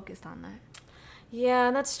 they focused on that.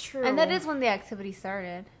 Yeah, that's true. And that is when the activity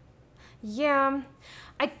started. Yeah.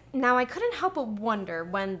 I couldn't help but wonder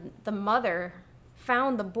when the mother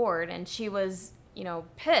found the board and she was,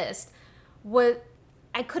 pissed.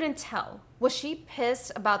 I couldn't tell. Was she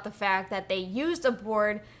pissed about the fact that they used a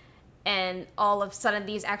board and all of a sudden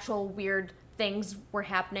these actual weird things were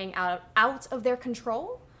happening out of their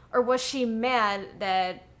control? Or was she mad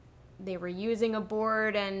that they were using a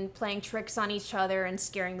board and playing tricks on each other and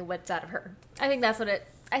scaring the wits out of her? I think that's what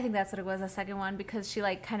it was, the second one, because she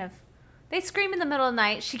they scream in the middle of the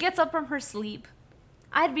night. She gets up from her sleep.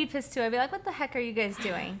 I'd be pissed too. I'd be like, what the heck are you guys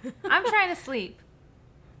doing? I'm trying to sleep.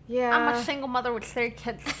 Yeah. I'm a single mother with 3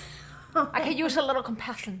 kids. I could use a little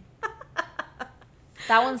compassion.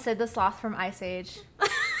 That one said the sloth from Ice Age.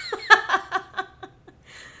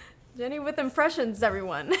 Jenny with impressions,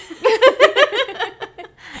 everyone.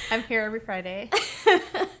 I'm here every Friday.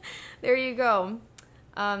 There you go.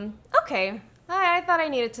 Okay. I thought I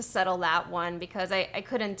needed to settle that one because I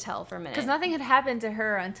couldn't tell for a minute. Because nothing had happened to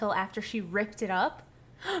her until after she ripped it up.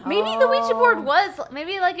 Maybe the Ouija board was,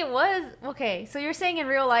 okay, so you're saying in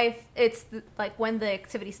real life, it's like when the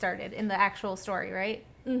activity started in the actual story, right?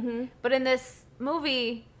 Mm-hmm. But in this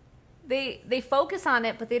movie, they focus on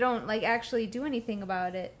it, but they don't actually do anything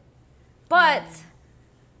about it. But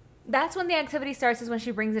that's when the activity starts, is when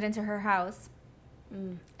she brings it into her house.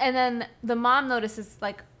 And then the mom notices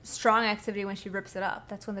strong activity when she rips it up.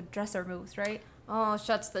 That's when the dresser moves, right? Oh,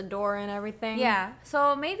 shuts the door and everything. Yeah.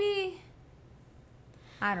 So maybe,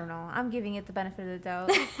 I don't know. I'm giving it the benefit of the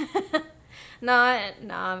doubt.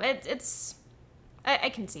 No, it's I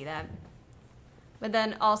can see that. But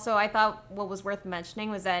then also I thought what was worth mentioning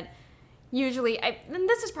was that usually, and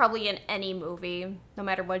this is probably in any movie, no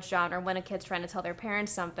matter what genre, when a kid's trying to tell their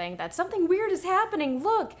parents that something weird is happening,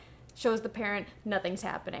 look, shows the parent nothing's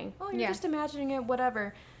happening. Oh, you're just imagining it,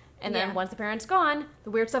 whatever. And then once the parent's gone,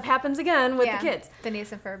 the weird stuff happens again with the kids.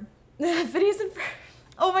 Phineas and Ferb. Phineas and Ferb.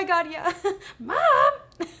 Oh my god, yeah. Mom!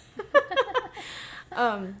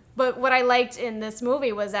 But what I liked in this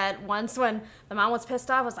movie was that once when the mom was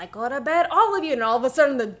pissed off, was like, go to bed, all of you. And all of a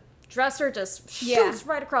sudden the dresser just shoots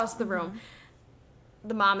right across the room.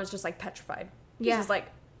 The mom is just petrified. She's just like,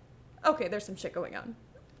 okay, there's some shit going on.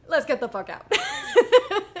 Let's get the fuck out.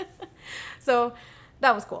 So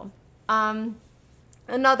that was cool.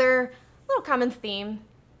 Another little common theme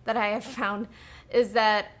that I have found is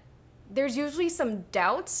that there's usually some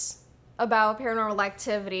doubts about paranormal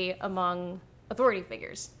activity among authority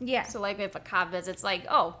figures. Yeah. So if a cop visits,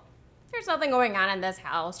 oh, there's nothing going on in this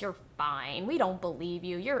house. You're fine. We don't believe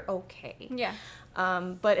you. You're okay. Yeah.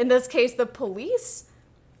 But in this case, the police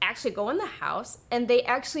actually go in the house and they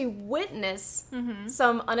actually witness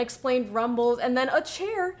some unexplained rumbles and then a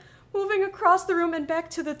chair moving across the room and back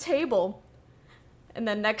to the table. And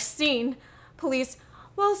then next scene, police,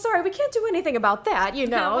 well, sorry, we can't do anything about that, We'll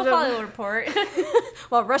file a report.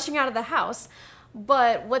 While rushing out of the house.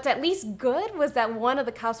 But what's at least good was that one of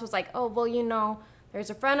the cops was like, oh, well, there's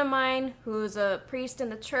a friend of mine who's a priest in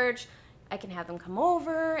the church. I can have them come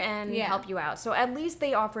over and help you out. So at least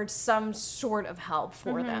they offered some sort of help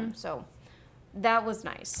for them. So that was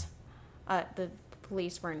nice. The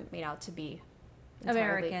police weren't made out to be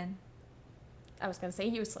American. I was going to say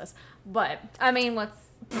useless, but... I mean, what's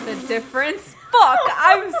the difference? Fuck,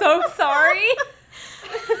 I'm so sorry.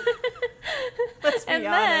 Let's be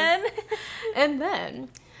honest. And then,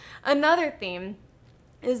 another theme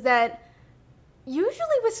is that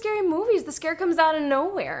usually with scary movies, the scare comes out of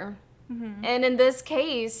nowhere. And in this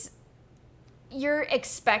case, you're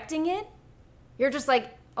expecting it. You're just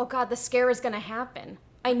like, oh God, the scare is going to happen.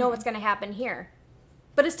 I know it's going to happen here.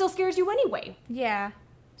 But it still scares you anyway. Yeah.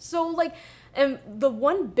 So, and the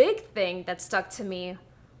one big thing that stuck to me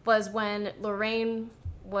was when Lorraine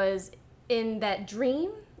was in that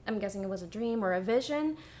dream, I'm guessing it was a dream or a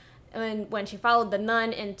vision, and when she followed the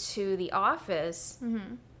nun into the office,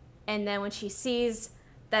 and then when she sees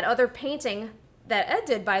that other painting that Ed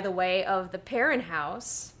did, by the way, of the Perrin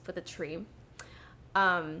house with the tree,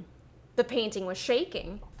 the painting was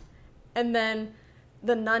shaking, and then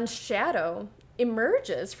the nun's shadow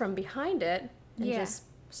emerges from behind it and just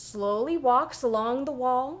slowly walks along the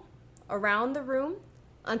wall, around the room,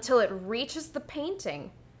 until it reaches the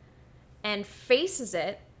painting and faces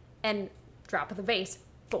it, and drop of the vase,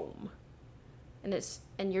 boom.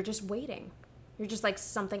 And you're just waiting. You're just like,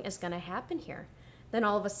 something is gonna happen here. Then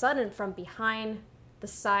all of a sudden, from behind the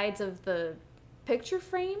sides of the picture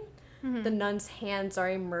frame, the nun's hands are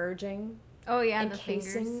emerging. Oh, yeah,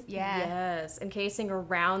 encasing, the fingers. Yeah. Yes, encasing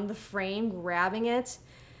around the frame, grabbing it.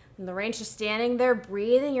 And Lorraine's just standing there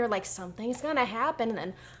breathing. You're like, something's gonna happen. And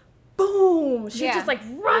then, boom! She just like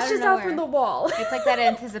rushes out from the wall. It's like that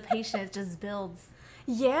anticipation. It just builds.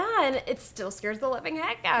 Yeah, and it still scares the living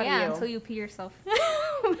heck out of you. Yeah, until you pee yourself.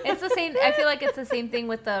 It's the same. I feel like it's the same thing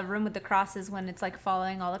with the room with the crosses when it's like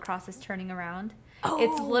following all the crosses turning around. Oh.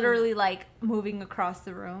 It's literally like moving across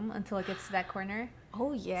the room until it gets to that corner.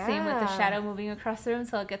 Oh, yeah. Same with the shadow moving across the room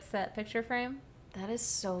until it gets to that picture frame. That is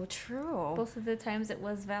so true. Both of the times it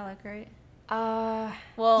was Valak, right?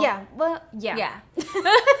 Well, yeah. Yeah.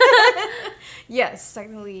 Yes,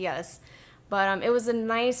 technically yes. But it was a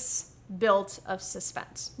nice build of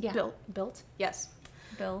suspense. Yeah. Built? Yes.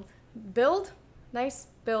 Build? Nice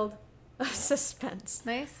build of suspense.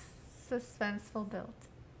 Nice, suspenseful build.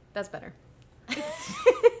 That's better.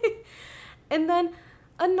 And then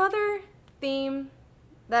another theme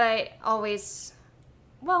that I always,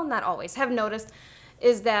 well, not always, have noticed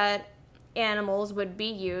is that animals would be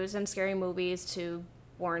used in scary movies to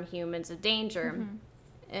warn humans of danger.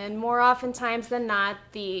 And more oftentimes than not,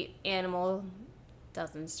 the animal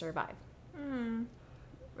doesn't survive.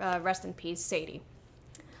 Rest in peace, Sadie.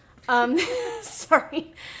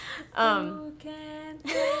 Sorry. Who can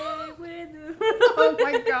play with you? Oh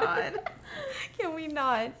my god. Can we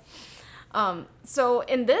not? So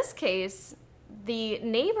in this case, the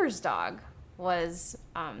neighbor's dog was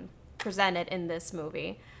presented in this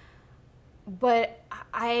movie, but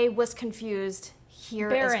I was confused here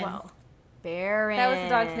as well. Baron. That was the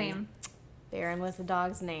dog's name. Baron was the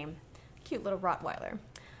dog's name. Cute little Rottweiler.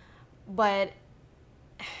 But,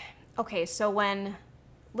 okay, so when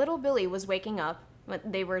little Billy was waking up, when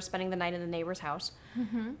they were spending the night in the neighbor's house,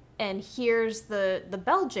 and hears the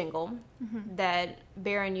bell jingle that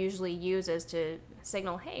Baron usually uses to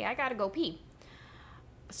signal, hey, I gotta go pee.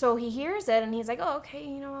 So he hears it, and he's like, oh,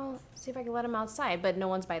 okay, I'll see if I can let him outside, but no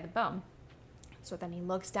one's by the bell. So then he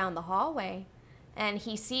looks down the hallway, and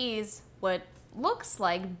he sees what looks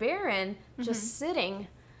like Baron just sitting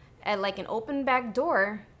at, like, an open back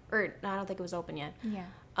door, or, no, I don't think it was open yet. Yeah.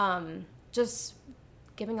 Just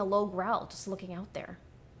giving a low growl, just looking out there.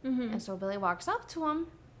 And so Billy walks up to him,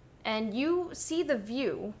 and you see the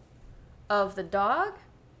view of the dog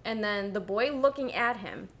and then the boy looking at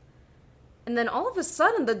him. And then all of a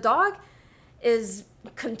sudden, the dog is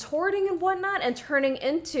contorting and whatnot and turning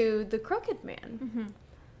into the Crooked Man.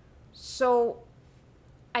 So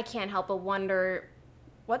I can't help but wonder,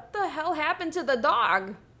 what the hell happened to the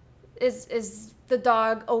dog? Is the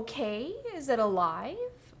dog okay? Is it alive?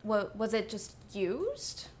 Was it just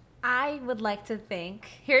used? I would like to think.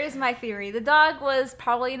 Here's my theory. The dog was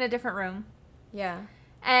probably in a different room. Yeah.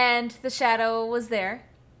 And the shadow was there.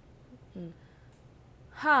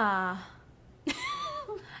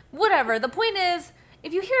 Whatever. The point is,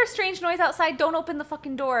 if you hear a strange noise outside, don't open the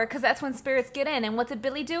fucking door, because that's when spirits get in. And what did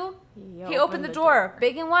Billy do? He opened the door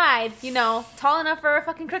big and wide, tall enough for a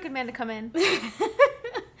fucking Crooked Man to come in.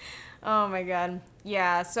 Oh my god.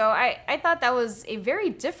 Yeah, so I thought that was a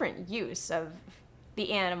very different use of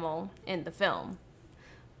the animal in the film.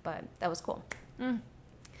 But that was cool.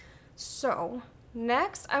 So,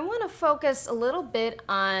 next, I want to focus a little bit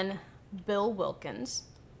on Bill Wilkins.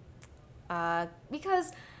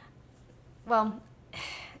 Because, well,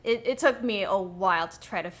 it took me a while to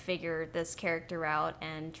try to figure this character out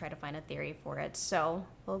and try to find a theory for it. So,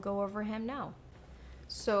 we'll go over him now.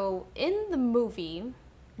 So, in the movie,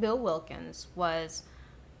 Bill Wilkins was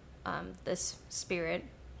this spirit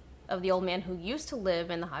of the old man who used to live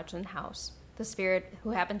in the Hodgson house. The spirit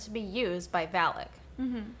who happened to be used by Valak.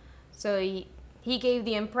 So he gave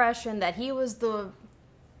the impression that he was the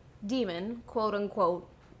demon, quote unquote,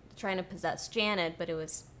 trying to possess Janet, but it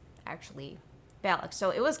was actually Valak. So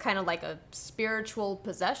it was kind of like a spiritual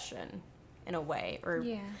possession in a way, or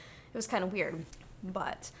it was kind of weird.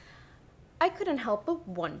 But I couldn't help but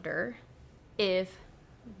wonder if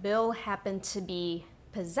Bill happened to be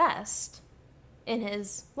possessed in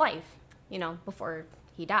his life, before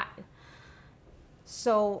he died.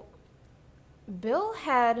 So Bill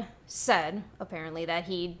had said, apparently, that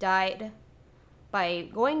he died by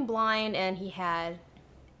going blind and he had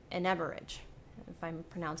an hemorrhage, if I'm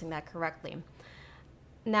pronouncing that correctly.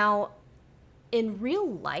 Now, in real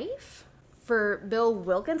life, for Bill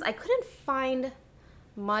Wilkins, I couldn't find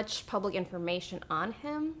much public information on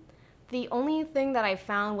him. The only thing that I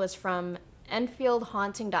found was from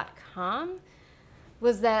EnfieldHaunting.com,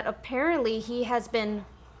 was that apparently he has been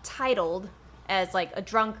titled as like a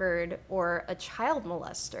drunkard or a child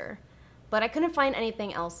molester, but I couldn't find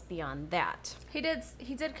anything else beyond that. He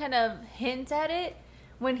did kind of hint at it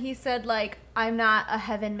when he said, like, I'm not a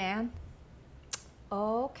heaven man.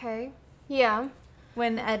 Okay. Yeah.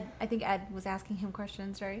 When I think Ed was asking him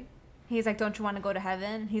questions, right? He's like, don't you want to go to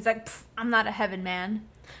heaven? He's like, I'm not a heaven man.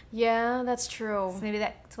 Yeah, that's true. So maybe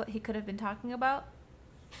that's what he could have been talking about.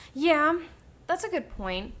 Yeah, that's a good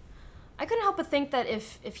point. I couldn't help but think that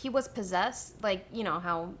if he was possessed, like,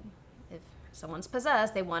 how if someone's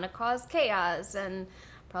possessed, they want to cause chaos and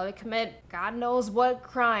probably commit God knows what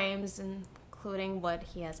crimes, including what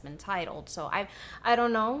he has been titled. So I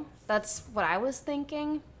don't know. That's what I was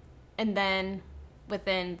thinking. And then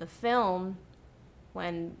within the film,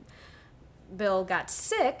 when Bill got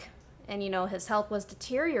sick and, his health was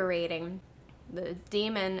deteriorating, the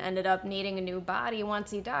demon ended up needing a new body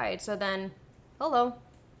once he died. So then, hello,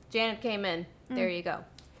 Janet came in. There you go.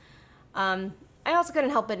 I also couldn't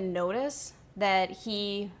help but notice that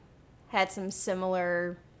he had some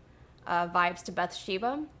similar vibes to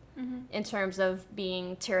Bathsheba in terms of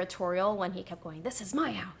being territorial when he kept going, this is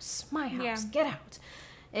my house, get out.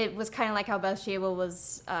 It was kind of like how Bathsheba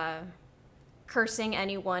was cursing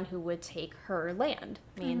anyone who would take her land.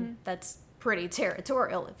 I mean, that's pretty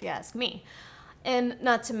territorial if you ask me. And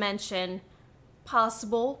not to mention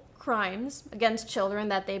possible crimes against children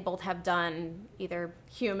that they both have done, either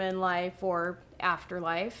human life or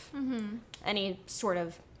afterlife. Any sort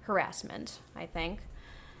of harassment, I think.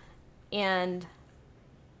 And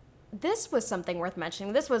this was something worth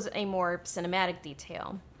mentioning. This was a more cinematic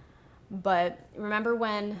detail. But remember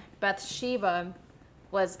when Bathsheba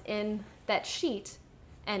was in that sheet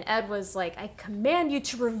and Ed was like, I command you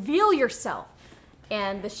to reveal yourself.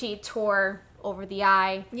 And the sheet tore over the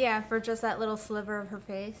eye. Yeah, for just that little sliver of her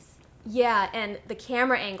face. Yeah, and the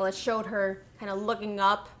camera angle, it showed her kind of looking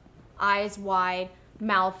up, eyes wide,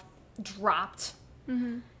 mouth dropped.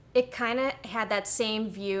 It kind of had that same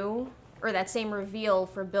view, or that same reveal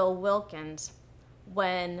for Bill Wilkins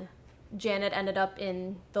when Janet ended up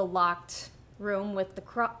in the locked room with the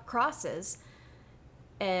crosses.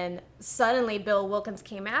 And suddenly Bill Wilkins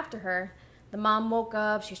came after her. The mom woke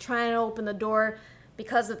up. She's trying to open the door.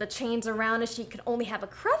 Because of the chains around her, she could only have a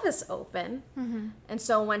crevice open. And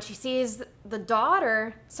so when she sees the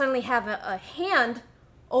daughter suddenly have a hand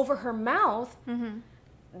over her mouth,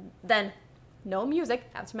 then no music,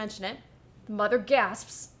 have to mention it, the mother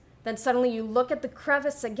gasps. Then suddenly you look at the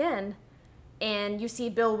crevice again, and you see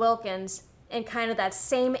Bill Wilkins in kind of that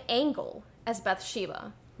same angle as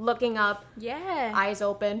Bathsheba, looking up, eyes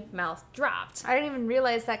open, mouth dropped. I didn't even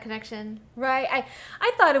realize that connection. Right.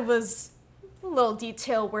 I thought it was a little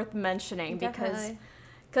detail worth mentioning. Definitely.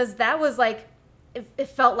 because that was like, it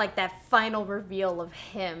felt like that final reveal of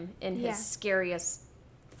him in his scariest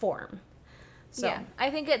form. So. Yeah, I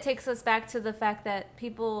think it takes us back to the fact that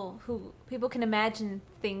people can imagine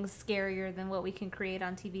things scarier than what we can create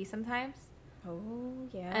on TV sometimes. Oh,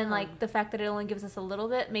 yeah. And like the fact that it only gives us a little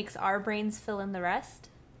bit makes our brains fill in the rest.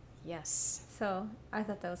 Yes. So I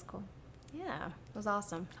thought that was cool. Yeah, it was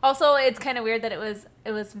awesome. Also, it's kind of weird that it was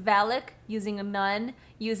Valak using a nun,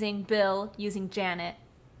 using Bill, using Janet.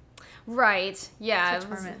 Right. Yeah. To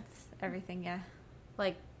torment everything. Yeah.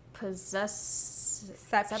 Like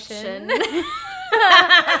Possession.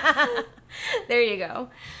 There you go.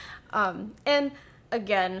 And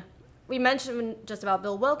again, we mentioned just about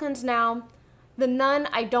Bill Wilkins now. The Nun,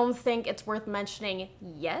 I don't think it's worth mentioning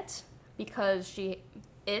yet because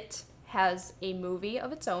it has a movie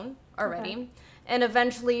of its own already. Okay. And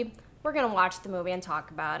eventually we're going to watch the movie and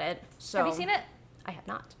talk about it. So have you seen it? I have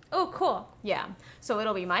not. Oh, cool. Yeah. So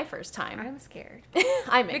it'll be my first time. I'm scared.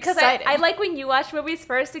 I'm because excited. I like when you watch movies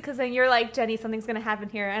first because then you're like, Jenny, something's going to happen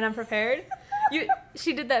here and I'm prepared.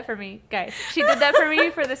 She did that for me, guys. She did that for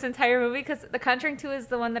me for this entire movie because The Conjuring 2 is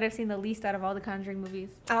the one that I've seen the least out of all the Conjuring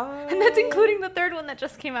movies. Oh. And that's including the third one that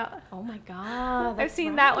just came out. Oh my God. I've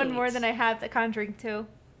seen that one more than I have The Conjuring 2.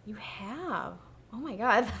 You have? Oh my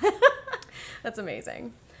God. That's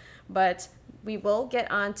amazing. But we will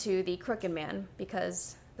get on to the Crooked Man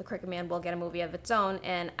because the Crooked Man will get a movie of its own.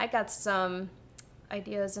 And I got some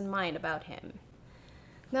ideas in mind about him.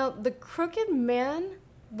 Now, the Crooked Man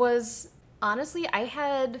was, honestly, I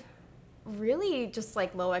had really just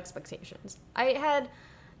like low expectations. I had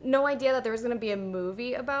no idea that there was going to be a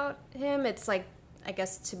movie about him. It's like, I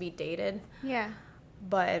guess, to be dated. Yeah.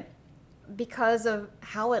 But because of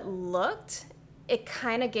how it looked, it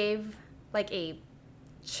kind of gave like a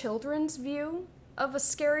children's view of a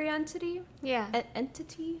scary entity. Yeah. An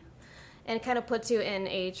entity. And it kind of puts you in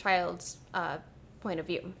a child's point of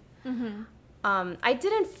view. Mm-hmm. I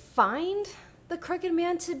didn't find the Crooked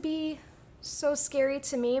Man to be so scary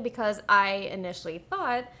to me because I initially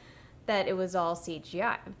thought that it was all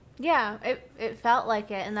CGI. Yeah, it felt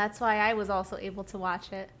like it, and that's why I was also able to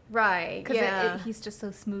watch it. Right, Because he's just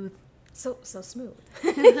so smooth. So smooth.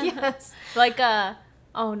 Yes. Like,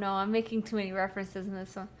 oh no, I'm making too many references in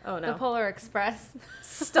this one. Oh no. The Polar Express.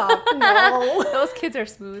 Stop, no. Those kids are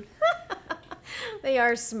smooth. They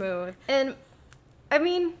are smooth. And, I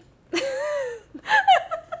mean...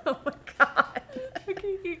 oh my god.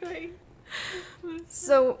 Okay, keep going.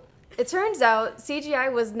 So, it turns out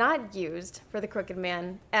CGI was not used for the Crooked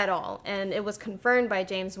Man at all, and it was confirmed by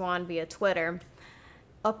James Wan via Twitter.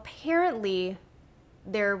 Apparently,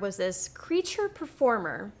 there was this creature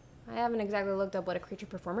performer. I haven't exactly looked up what a creature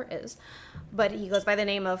performer is, but he goes by the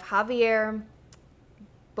name of Javier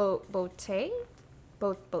Botet?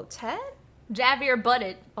 Javier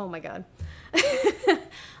Butted. Oh my god.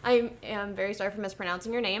 I am very sorry for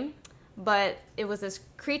mispronouncing your name, but it was this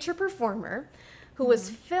creature performer who was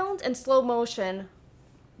filmed in slow motion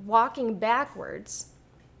walking backwards,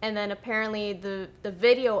 and then apparently the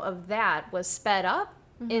video of that was sped up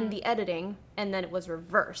in the editing, and then it was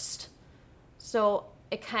reversed. So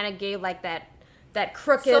it kind of gave like that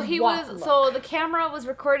crooked look. So the camera was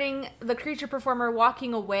recording the creature performer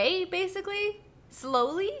walking away, basically,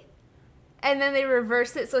 slowly, and then they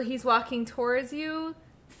reversed it so he's walking towards you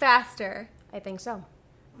faster. I think so.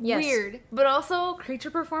 Yes. Weird. But also, creature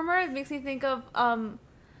performer, it makes me think of, I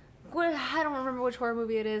don't remember which horror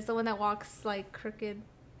movie it is, the one that walks, like, crooked,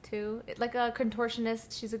 too. Like a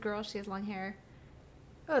contortionist, she's a girl, she has long hair.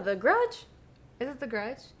 Oh, The Grudge? Is it The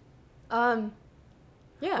Grudge? Yeah.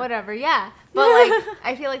 Whatever, yeah. But, like,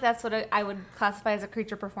 I feel like that's what I would classify as a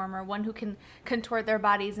creature performer, one who can contort their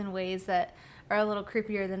bodies in ways that are a little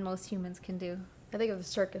creepier than most humans can do. I think of the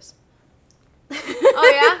circus.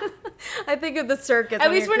 Oh, yeah? I think of the circus. At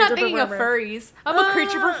least we're not thinking of furries. I'm a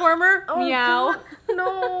creature performer. Oh, Meow. God.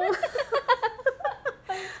 No.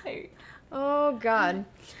 Oh, God.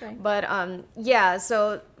 But, yeah,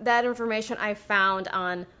 so that information I found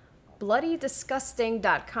on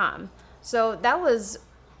bloodydisgusting.com. So that was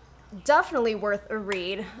definitely worth a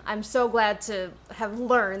read. I'm so glad to have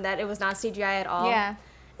learned that it was not CGI at all. Yeah. And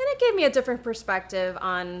it gave me a different perspective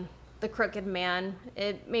on the Crooked Man.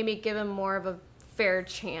 It made me give him more of a fair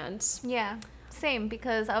chance. Yeah, same,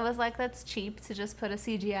 because I was like, that's cheap to just put a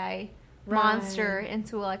CGI monster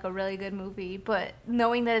into like a really good movie, but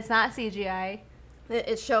knowing that it's not CGI,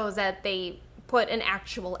 it shows that they put an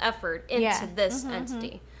actual effort into this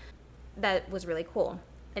entity. That was really cool.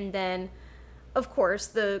 And then, of course,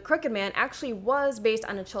 the Crooked Man actually was based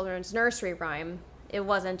on a children's nursery rhyme. It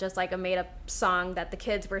wasn't just like a made-up song that the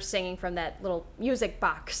kids were singing from that little music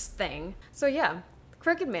box thing. So yeah,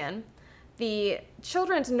 Crooked Man, the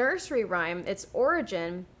children's nursery rhyme, its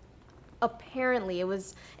origin, apparently it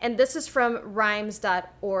was, and this is from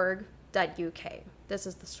rhymes.org.uk. This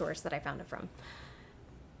is the source that I found it from.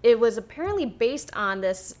 It was apparently based on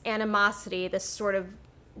this animosity, this sort of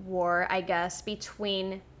war, I guess,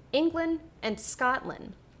 between England and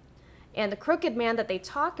Scotland. And the Crooked Man that they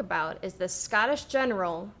talk about is this Scottish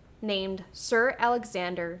general named Sir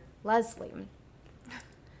Alexander Leslie.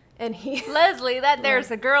 And he... Leslie, that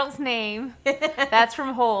there's a girl's name. That's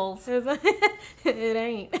from Holes. It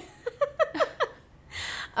ain't.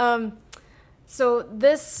 So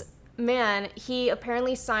this man, he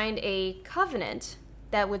apparently signed a covenant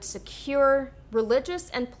that would secure religious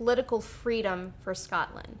and political freedom for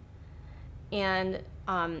Scotland. And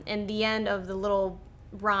in the end of the little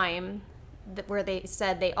rhyme where they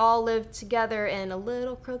said they all lived together in a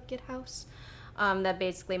little crooked house, that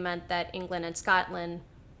basically meant that England and Scotland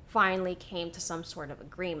finally came to some sort of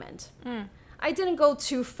agreement. I didn't go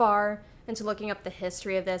too far into looking up the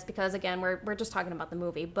history of this because, again, we're just talking about the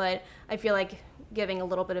movie, but I feel like giving a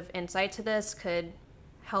little bit of insight to this could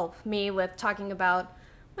help me with talking about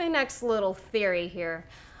my next little theory here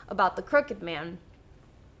about the Crooked Man.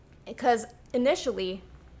 Because initially,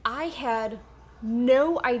 I had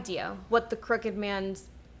no idea what the Crooked Man's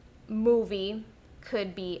movie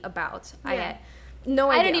could be about. Yeah. I had no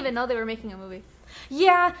idea. I didn't even know they were making a movie.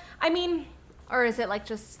 Yeah, I mean... Or is it like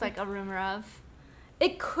just like a rumor of?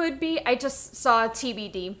 It could be. I just saw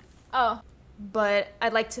TBD. Oh. But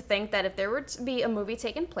I'd like to think that if there were to be a movie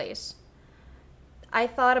taking place, I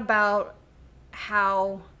thought about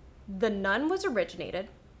how The Nun was originated,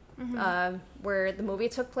 where the movie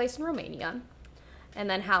took place in Romania, and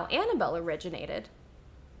then how Annabelle originated.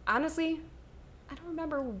 Honestly, I don't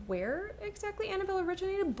remember where exactly Annabelle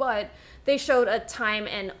originated, but they showed a time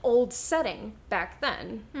and old setting back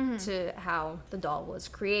then to how the doll was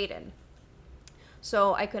created.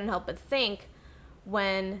 So I couldn't help but think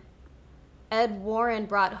when Ed Warren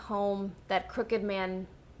brought home that Crooked Man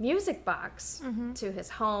music box to his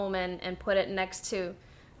home and put it next to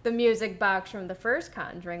the music box from the first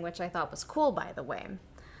Conjuring, which I thought was cool, by the way.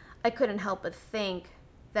 I couldn't help but think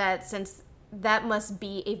that since that must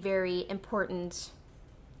be a very important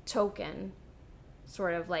token,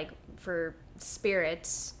 sort of like for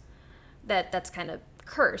spirits, that's kind of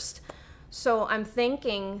cursed. So I'm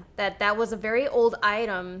thinking that that was a very old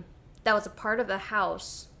item that was a part of the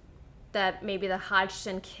house that maybe the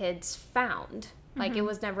Hodgson kids found. Like, it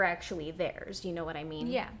was never actually theirs. You know what I mean?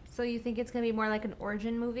 Yeah. So you think it's going to be more like an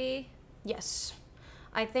origin movie? Yes.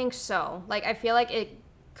 I think so. Like, I feel like it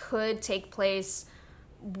could take place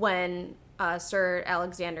when Sir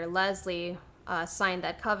Alexander Leslie signed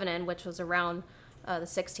that covenant, which was around the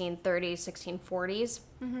 1630s, 1640s.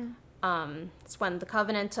 It's when the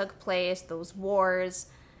covenant took place, those wars,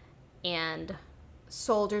 and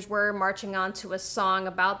soldiers were marching on to a song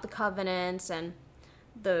about the covenants and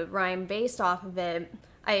the rhyme based off of it.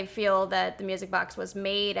 I feel that the music box was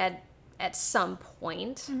made at some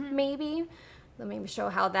point, maybe. Let me show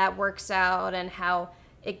how that works out and how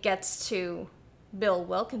it gets to Bill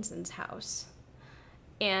Wilkinson's house.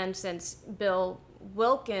 And since Bill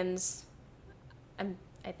Wilkins,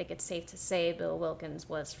 I think it's safe to say Bill Wilkins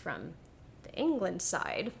was from the England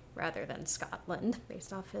side rather than Scotland,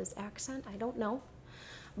 based off his accent. I don't know.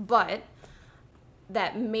 But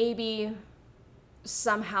that maybe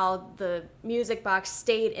somehow the music box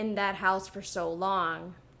stayed in that house for so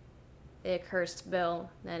long, it cursed Bill,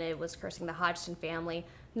 and it was cursing the Hodgson family.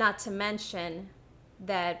 Not to mention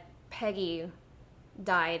that Peggy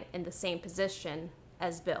died in the same position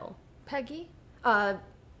as Bill. Peggy?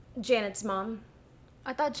 Janet's mom.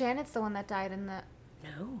 I thought Janet's the one that died in the...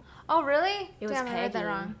 No. Oh, really? It was Damn, Peggy. I read that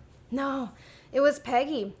wrong. No, it was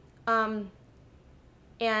Peggy.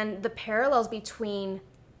 And the parallels between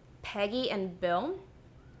Peggy and Bill,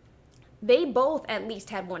 they both at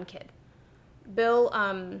least had one kid. Bill,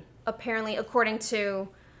 apparently, according to,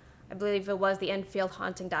 I believe it was the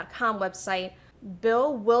EnfieldHaunting.com website,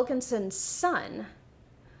 Bill Wilkinson's son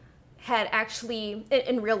had actually,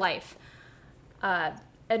 in real life,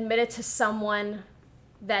 admitted to someone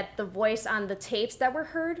that the voice on the tapes that were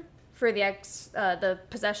heard for the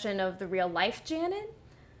possession of the real life Janet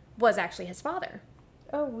was actually his father.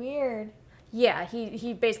 Oh, weird. Yeah,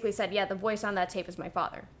 he basically said, yeah, the voice on that tape is my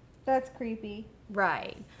father. That's creepy.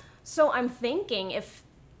 Right. So I'm thinking if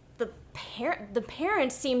the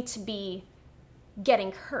parents seem to be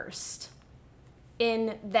getting cursed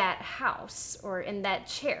in that house or in that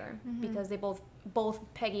chair because they both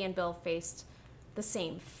Peggy and Bill faced the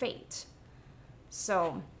same fate.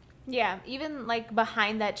 So yeah, even like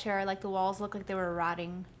behind that chair, like the walls look like they were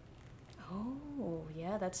rotting. oh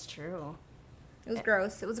yeah, that's true. It was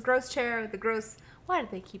gross. It was a gross chair with a gross... Why did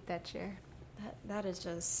they keep that chair? That is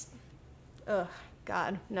just... Ugh,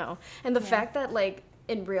 God, no. And the fact that, like,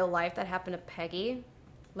 in real life that happened to Peggy,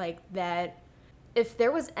 like, that... If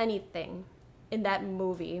there was anything in that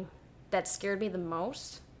movie that scared me the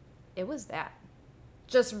most, it was that.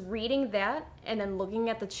 Just reading that and then looking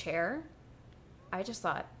at the chair, I just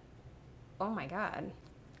thought, oh my God.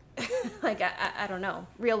 Like, I don't know.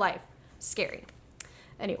 Real life. Scary.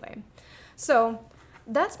 Anyway... So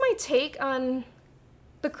that's my take on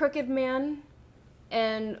the Crooked Man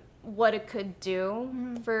and what it could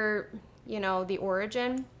do for, the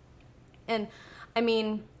origin. And, I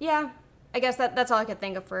mean, yeah, I guess that's all I could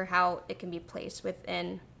think of for how it can be placed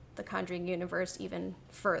within the Conjuring universe even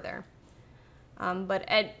further. But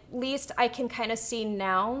at least I can kind of see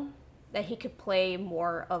now that he could play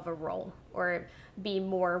more of a role or be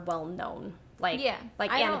more well-known. Like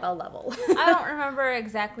Annabelle level. I don't remember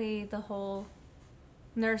exactly the whole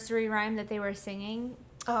nursery rhyme that they were singing.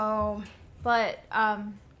 Oh. But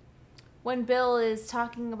when Bill is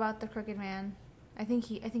talking about the Crooked Man, I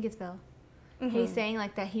think it's Bill. He's saying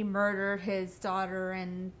like that he murdered his daughter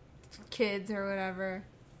and kids or whatever.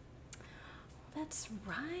 That's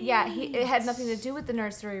right. Yeah, it had nothing to do with the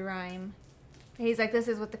nursery rhyme. He's like, this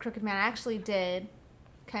is what the Crooked Man actually did,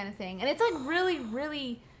 kind of thing. And it's like really,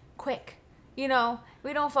 really quick. You know,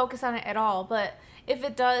 we don't focus on it at all. But if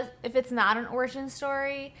it's not an origin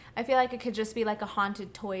story, I feel like it could just be like a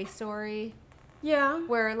haunted toy story. Yeah.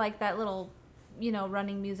 Where like that little,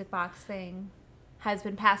 running music box thing has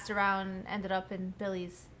been passed around and ended up in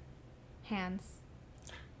Billy's hands.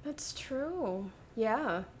 That's true.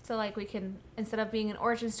 Yeah. So like we can, instead of being an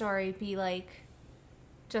origin story, be like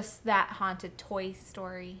just that haunted toy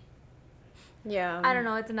story. Yeah. I don't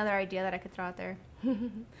know. It's another idea that I could throw out there.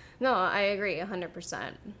 No, I agree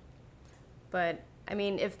 100%. But I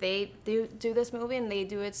mean, if they do this movie and they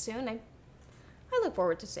do it soon, I look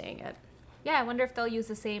forward to seeing it. Yeah, I wonder if they'll use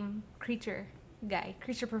the same creature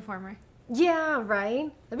performer. Yeah,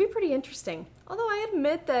 right? That'd be pretty interesting. Although I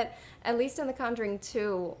admit that, at least in The Conjuring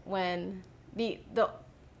 2, when the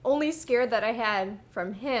only scare that I had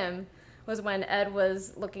from him was when Ed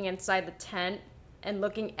was looking inside the tent and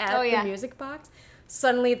looking at the music box.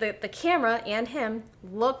 Suddenly the camera and him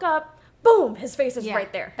look up, boom, his face is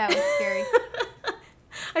right there. That was scary.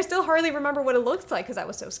 I still hardly remember what it looks like because I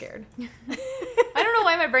was so scared. I don't know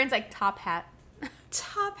why my brain's like top hat.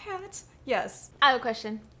 Top hat? Yes. I have a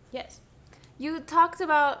question. Yes. You talked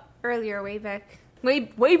about earlier, way back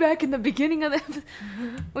in the beginning of the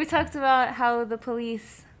we talked about how the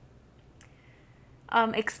police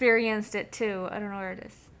experienced it too. I don't know where it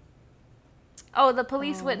is. Oh, the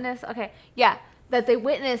police witness. Okay. Yeah. That they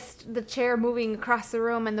witnessed the chair moving across the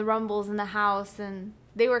room and the rumbles in the house, and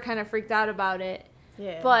they were kind of freaked out about it.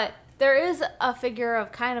 Yeah. But there is a figure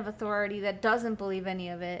of kind of authority that doesn't believe any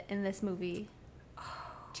of it in this movie.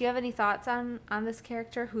 Do you have any thoughts on this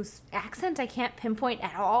character whose accent I can't pinpoint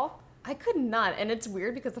at all? I could not, and it's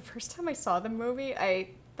weird because the first time I saw the movie, I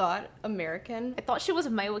thought American. I thought she was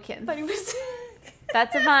American. But he was.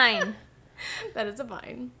 That's a vine. That is a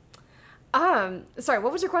vine. Sorry,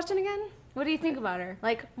 what was your question again? What do you think about her?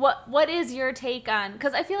 Like, what is your take on...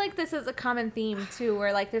 Because I feel like this is a common theme, too,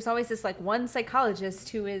 where, like, there's always this, like, one psychologist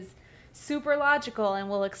who is super logical and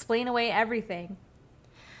will explain away everything.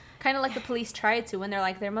 Kind of like the police tried to when they're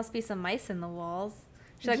like, there must be some mice in the walls.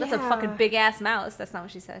 She's like, that's a fucking big-ass mouse. That's not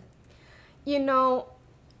what she said. You know,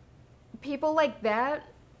 people like that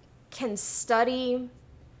can study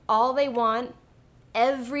all they want,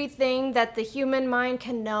 everything that the human mind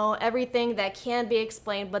can know, everything that can be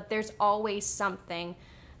explained, but there's always something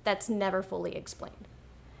that's never fully explained.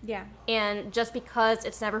 Yeah. And just because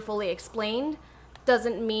it's never fully explained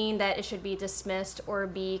doesn't mean that it should be dismissed or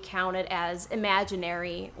be counted as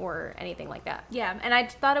imaginary or anything like that. Yeah, and I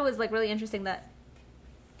thought it was, like, really interesting that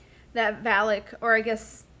Valak, or I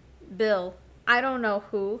guess Bill, I don't know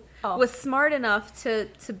who, was smart enough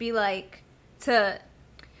to be like, to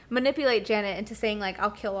manipulate Janet into saying, like,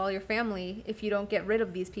 I'll kill all your family if you don't get rid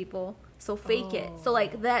of these people, so fake it. So,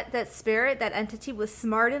 like, that spirit, that entity was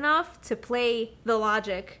smart enough to play the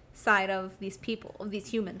logic side of these people, of these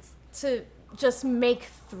humans. To just make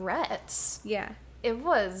threats. Yeah. That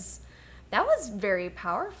was very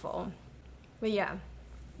powerful. But yeah,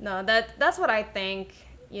 no, that's what I think.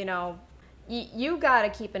 You know, you gotta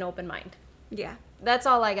keep an open mind. Yeah. That's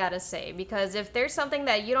all I gotta say, because if there's something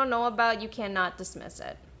that you don't know about, you cannot dismiss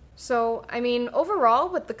it. So, I mean, overall,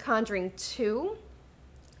 with The Conjuring 2,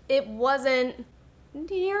 it wasn't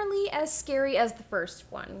nearly as scary as the first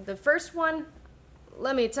one. The first one,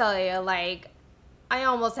 let me tell you, like, I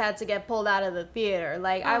almost had to get pulled out of the theater.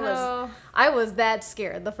 Like, I was that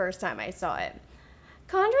scared the first time I saw it.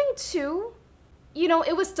 Conjuring 2, you know,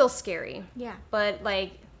 it was still scary. Yeah. But,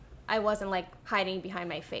 like, I wasn't, like, hiding behind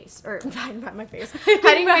my face. Or, hiding behind my face.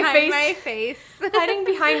 Hiding behind my face. Hiding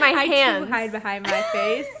behind my hands. I too hide behind my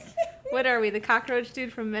face. What are we, the cockroach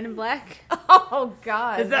dude from Men in Black? Oh,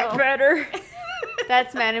 God. Is that better?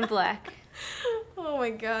 That's Men in Black. Oh, my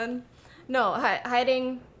God. No,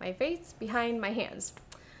 hiding my face behind my hands.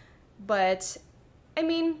 But, I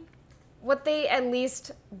mean, what they at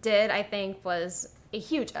least did, I think, was a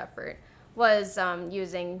huge effort. Was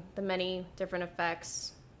using the many different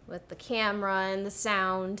effects with the camera and the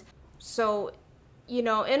sound. So, you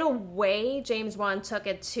know, in a way, James Wan took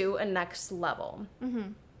it to a next level.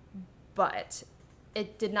 Mm-hmm. But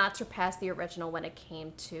it did not surpass the original when it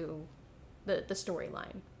came to the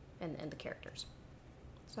storyline and the characters.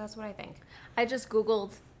 So that's what I think. I just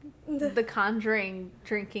Googled the Conjuring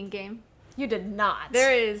drinking game. You did not.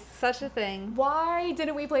 There is such a thing. Why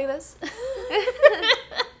didn't we play this?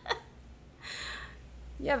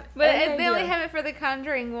 Yeah, but they only have it for the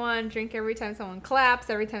Conjuring 1. Drink every time someone claps,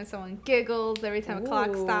 every time someone giggles, every time a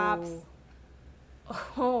clock stops.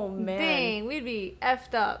 Oh, man. Dang, we'd be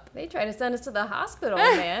effed up. They try to send us to the hospital,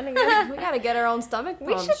 man. We gotta get our own stomach pump.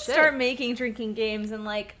 We should start making drinking games and,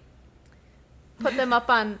 like, put them up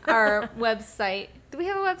on our website. Do we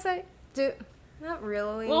have a website? Not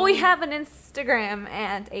really. Well, we have an Instagram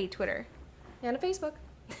and a Twitter. And a Facebook.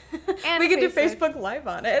 And we could do Facebook. Facebook Live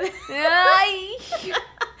on it. Yay!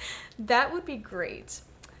 That would be great.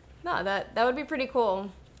 No, that would be pretty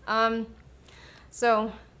cool.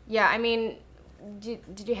 So, yeah, I mean,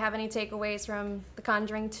 did you have any takeaways from The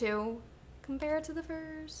Conjuring 2 compared to the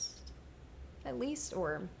first? At least,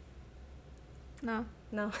 or... No.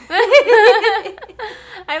 No.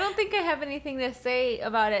 I don't think I have anything to say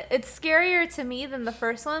about it. It's scarier to me than the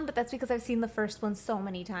first one, but that's because I've seen the first one so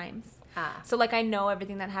many times. So, like, I know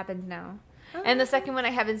everything that happens now. Oh, and the second one I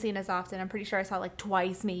haven't seen as often. I'm pretty sure I saw it, like,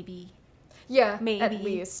 twice, maybe. Yeah, maybe. At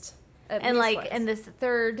least. And, like, and this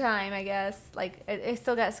third time, I guess, like, I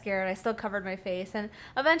still got scared. I still covered my face. And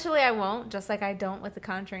eventually I won't, just like I don't with the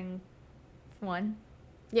Conjuring 1.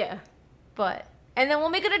 Yeah. But, and then we'll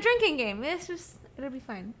make it a drinking game. It's just... It'll be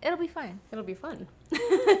fine. It'll be fine. It'll be fun.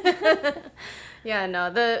 Yeah,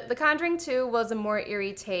 no, the Conjuring 2 was a more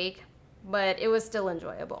eerie take, but it was still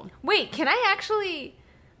enjoyable. Wait, can I actually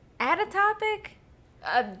add a topic?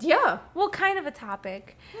 Yeah. Well, kind of a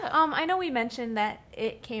topic. Yeah. I know we mentioned that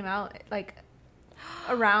it came out, like,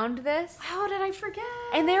 around this. How did I forget?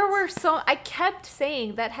 And there were I kept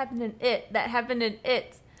saying that happened in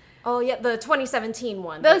It. Oh, yeah, the 2017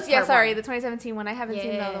 one. The 2017 one. I haven't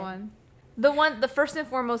seen the other one. The first and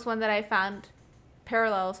foremost one that I found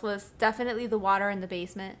parallels was definitely the water in the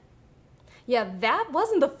basement. Yeah, that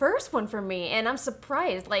wasn't the first one for me, and I'm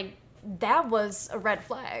surprised. Like, that was a red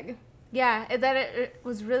flag. Yeah, it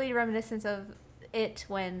was really reminiscent of It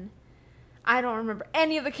when... I don't remember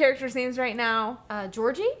any of the characters' names right now.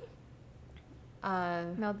 Georgie?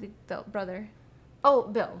 No, the brother. Oh,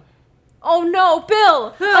 Bill. Oh, no,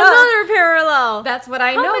 Bill! Another parallel! That's what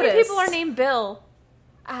I noticed. noticed. How many people are named Bill?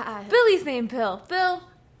 Billy's named Bill. Bill.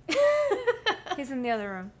 He's in the other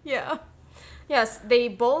room. Yeah. Yes, they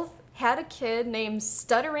both had a kid named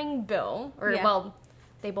Stuttering Bill. Well,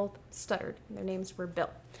 they both stuttered. Their names were Bill.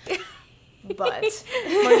 But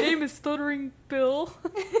my name is Stuttering Bill.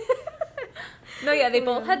 No, yeah, they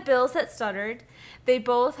both had bills that stuttered. They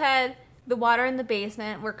both had the water in the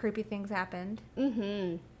basement where creepy things happened.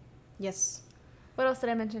 Mm-hmm. Yes. What else did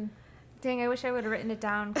I mention? Dang, I wish I would have written it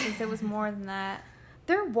down because there was more than that.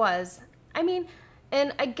 There was. I mean,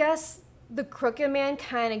 and I guess the Crooked Man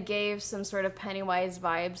kind of gave some sort of Pennywise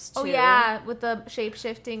vibes, too. Oh, yeah, with the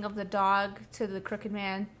shape-shifting of the dog to the Crooked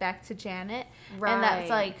Man back to Janet. Right. And that's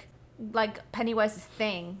like Pennywise's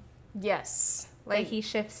thing. Yes. Like he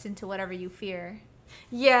shifts into whatever you fear.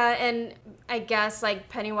 Yeah, and I guess, like,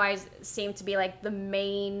 Pennywise seemed to be, like, the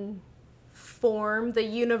main form, the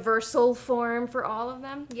universal form for all of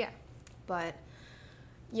them. Yeah. But,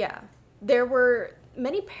 yeah, there were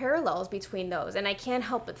many parallels between those, and I can't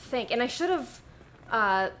help but think, and I should have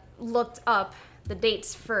looked up the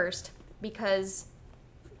dates first, because,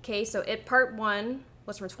 okay, so It Part 1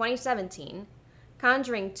 was from 2017,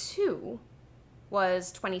 Conjuring 2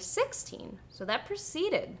 was 2016, so that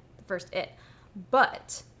preceded the first It,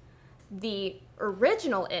 but the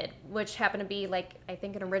original It, which happened to be, like, I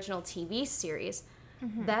think an original TV series,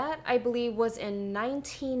 that, I believe, was in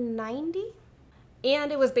 1990,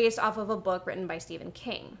 and it was based off of a book written by Stephen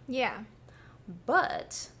King. Yeah.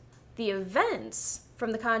 But the events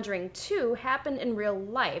from The Conjuring 2 happened in real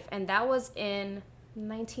life, and that was in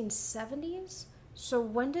 1970s? So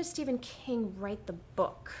when did Stephen King write the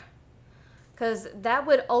book? Because that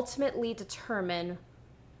would ultimately determine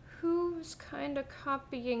who's kind of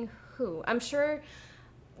copying who. I'm sure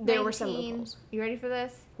there were some loopholes. You ready for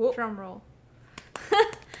this? Whoop. Drum roll.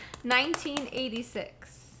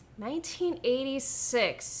 1986.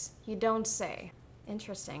 1986. You don't say.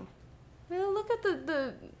 Interesting. Well, look at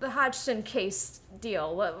the Hodgson case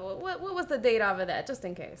deal. What was the date of that? Just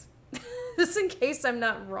in case. Just in case I'm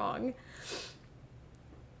not wrong.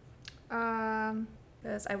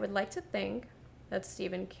 Because I would like to think that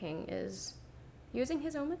Stephen King is using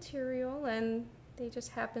his own material and they just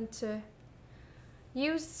happen to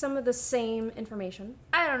use some of the same information.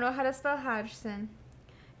 I don't know how to spell Hodgson.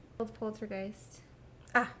 Poltergeist.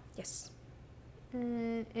 Ah, yes.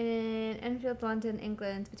 In Enfield, London,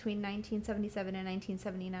 England, between 1977 and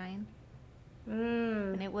 1979.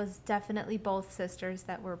 And it was definitely both sisters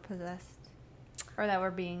that were possessed. Or that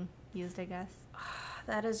were being used, I guess.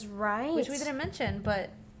 That is right. Which we didn't mention,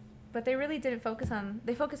 but they really didn't focus on...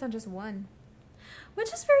 They focused on just one.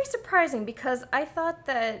 Which is very surprising because I thought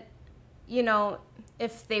that, you know,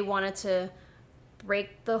 if they wanted to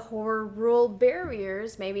break the horror rule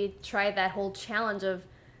barriers, maybe try that whole challenge of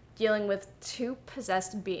dealing with two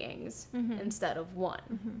possessed beings instead of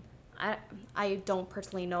one. I don't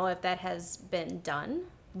personally know if that has been done,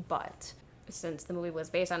 but since the movie was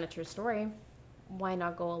based on a true story, why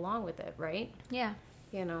not go along with it, right? Yeah.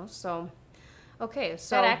 You know, so, okay,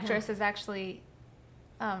 so... That actress is actually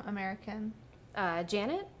American.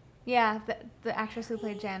 Janet? Yeah, the actress who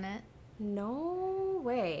played Janet. No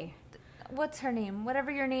way. What's her name?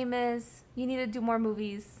 Whatever your name is, you need to do more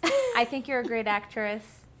movies. I think you're a great actress.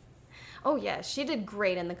 Oh, yeah, she did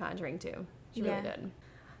great in The Conjuring, too. She really Yeah. did.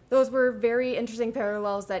 Those were very interesting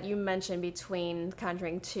parallels that you mentioned between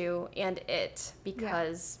Conjuring 2 and It,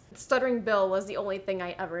 because Stuttering Bill was the only thing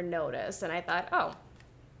I ever noticed, and I thought, oh,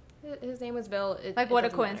 his name was Bill. Like, what a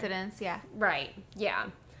doesn't matter. coincidence, yeah. Right, yeah.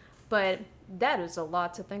 But that is a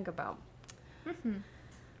lot to think about. Mm-hmm.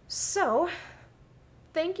 So,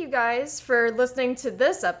 thank you guys for listening to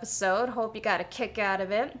this episode. Hope you got a kick out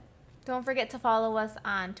of it. Don't forget to follow us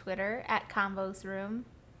on Twitter at Convos Room.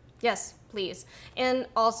 Yes, please. And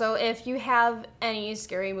also, if you have any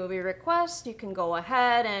scary movie requests, you can go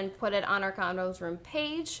ahead and put it on our Condos Room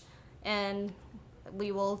page, and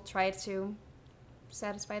we will try to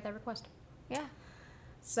satisfy that request. Yeah.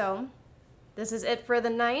 So, this is it for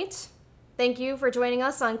the night. Thank you for joining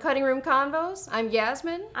us on Cutting Room Convos. I'm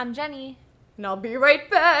Yasmin. I'm Jenny. And I'll be right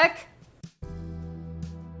back.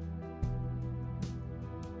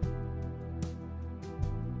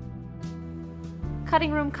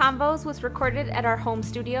 Cutting Room Convos was recorded at our home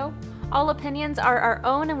studio. All opinions are our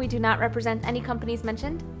own and we do not represent any companies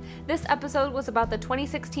mentioned. This episode was about the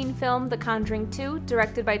 2016 film The Conjuring 2,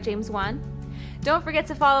 directed by James Wan. Don't forget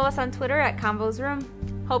to follow us on Twitter at Convos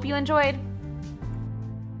Room. Hope you enjoyed.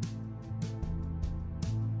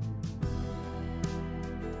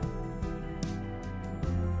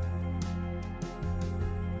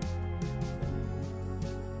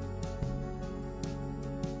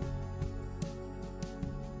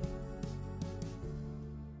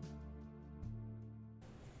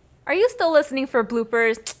 Are you still listening for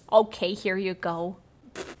bloopers? Okay, here you go.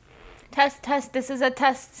 Test, test. This is a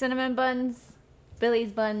test. Cinnamon buns.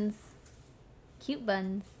 Billy's buns. Cute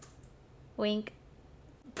buns. Wink.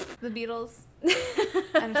 The Beatles.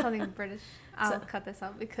 And something British. I'll cut this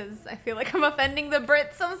out because I feel like I'm offending the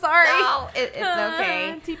Brits. I'm sorry. No, it's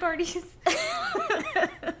okay. Tea parties.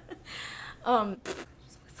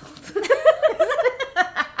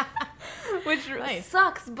 Which Nice.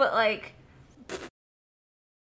 sucks, but like...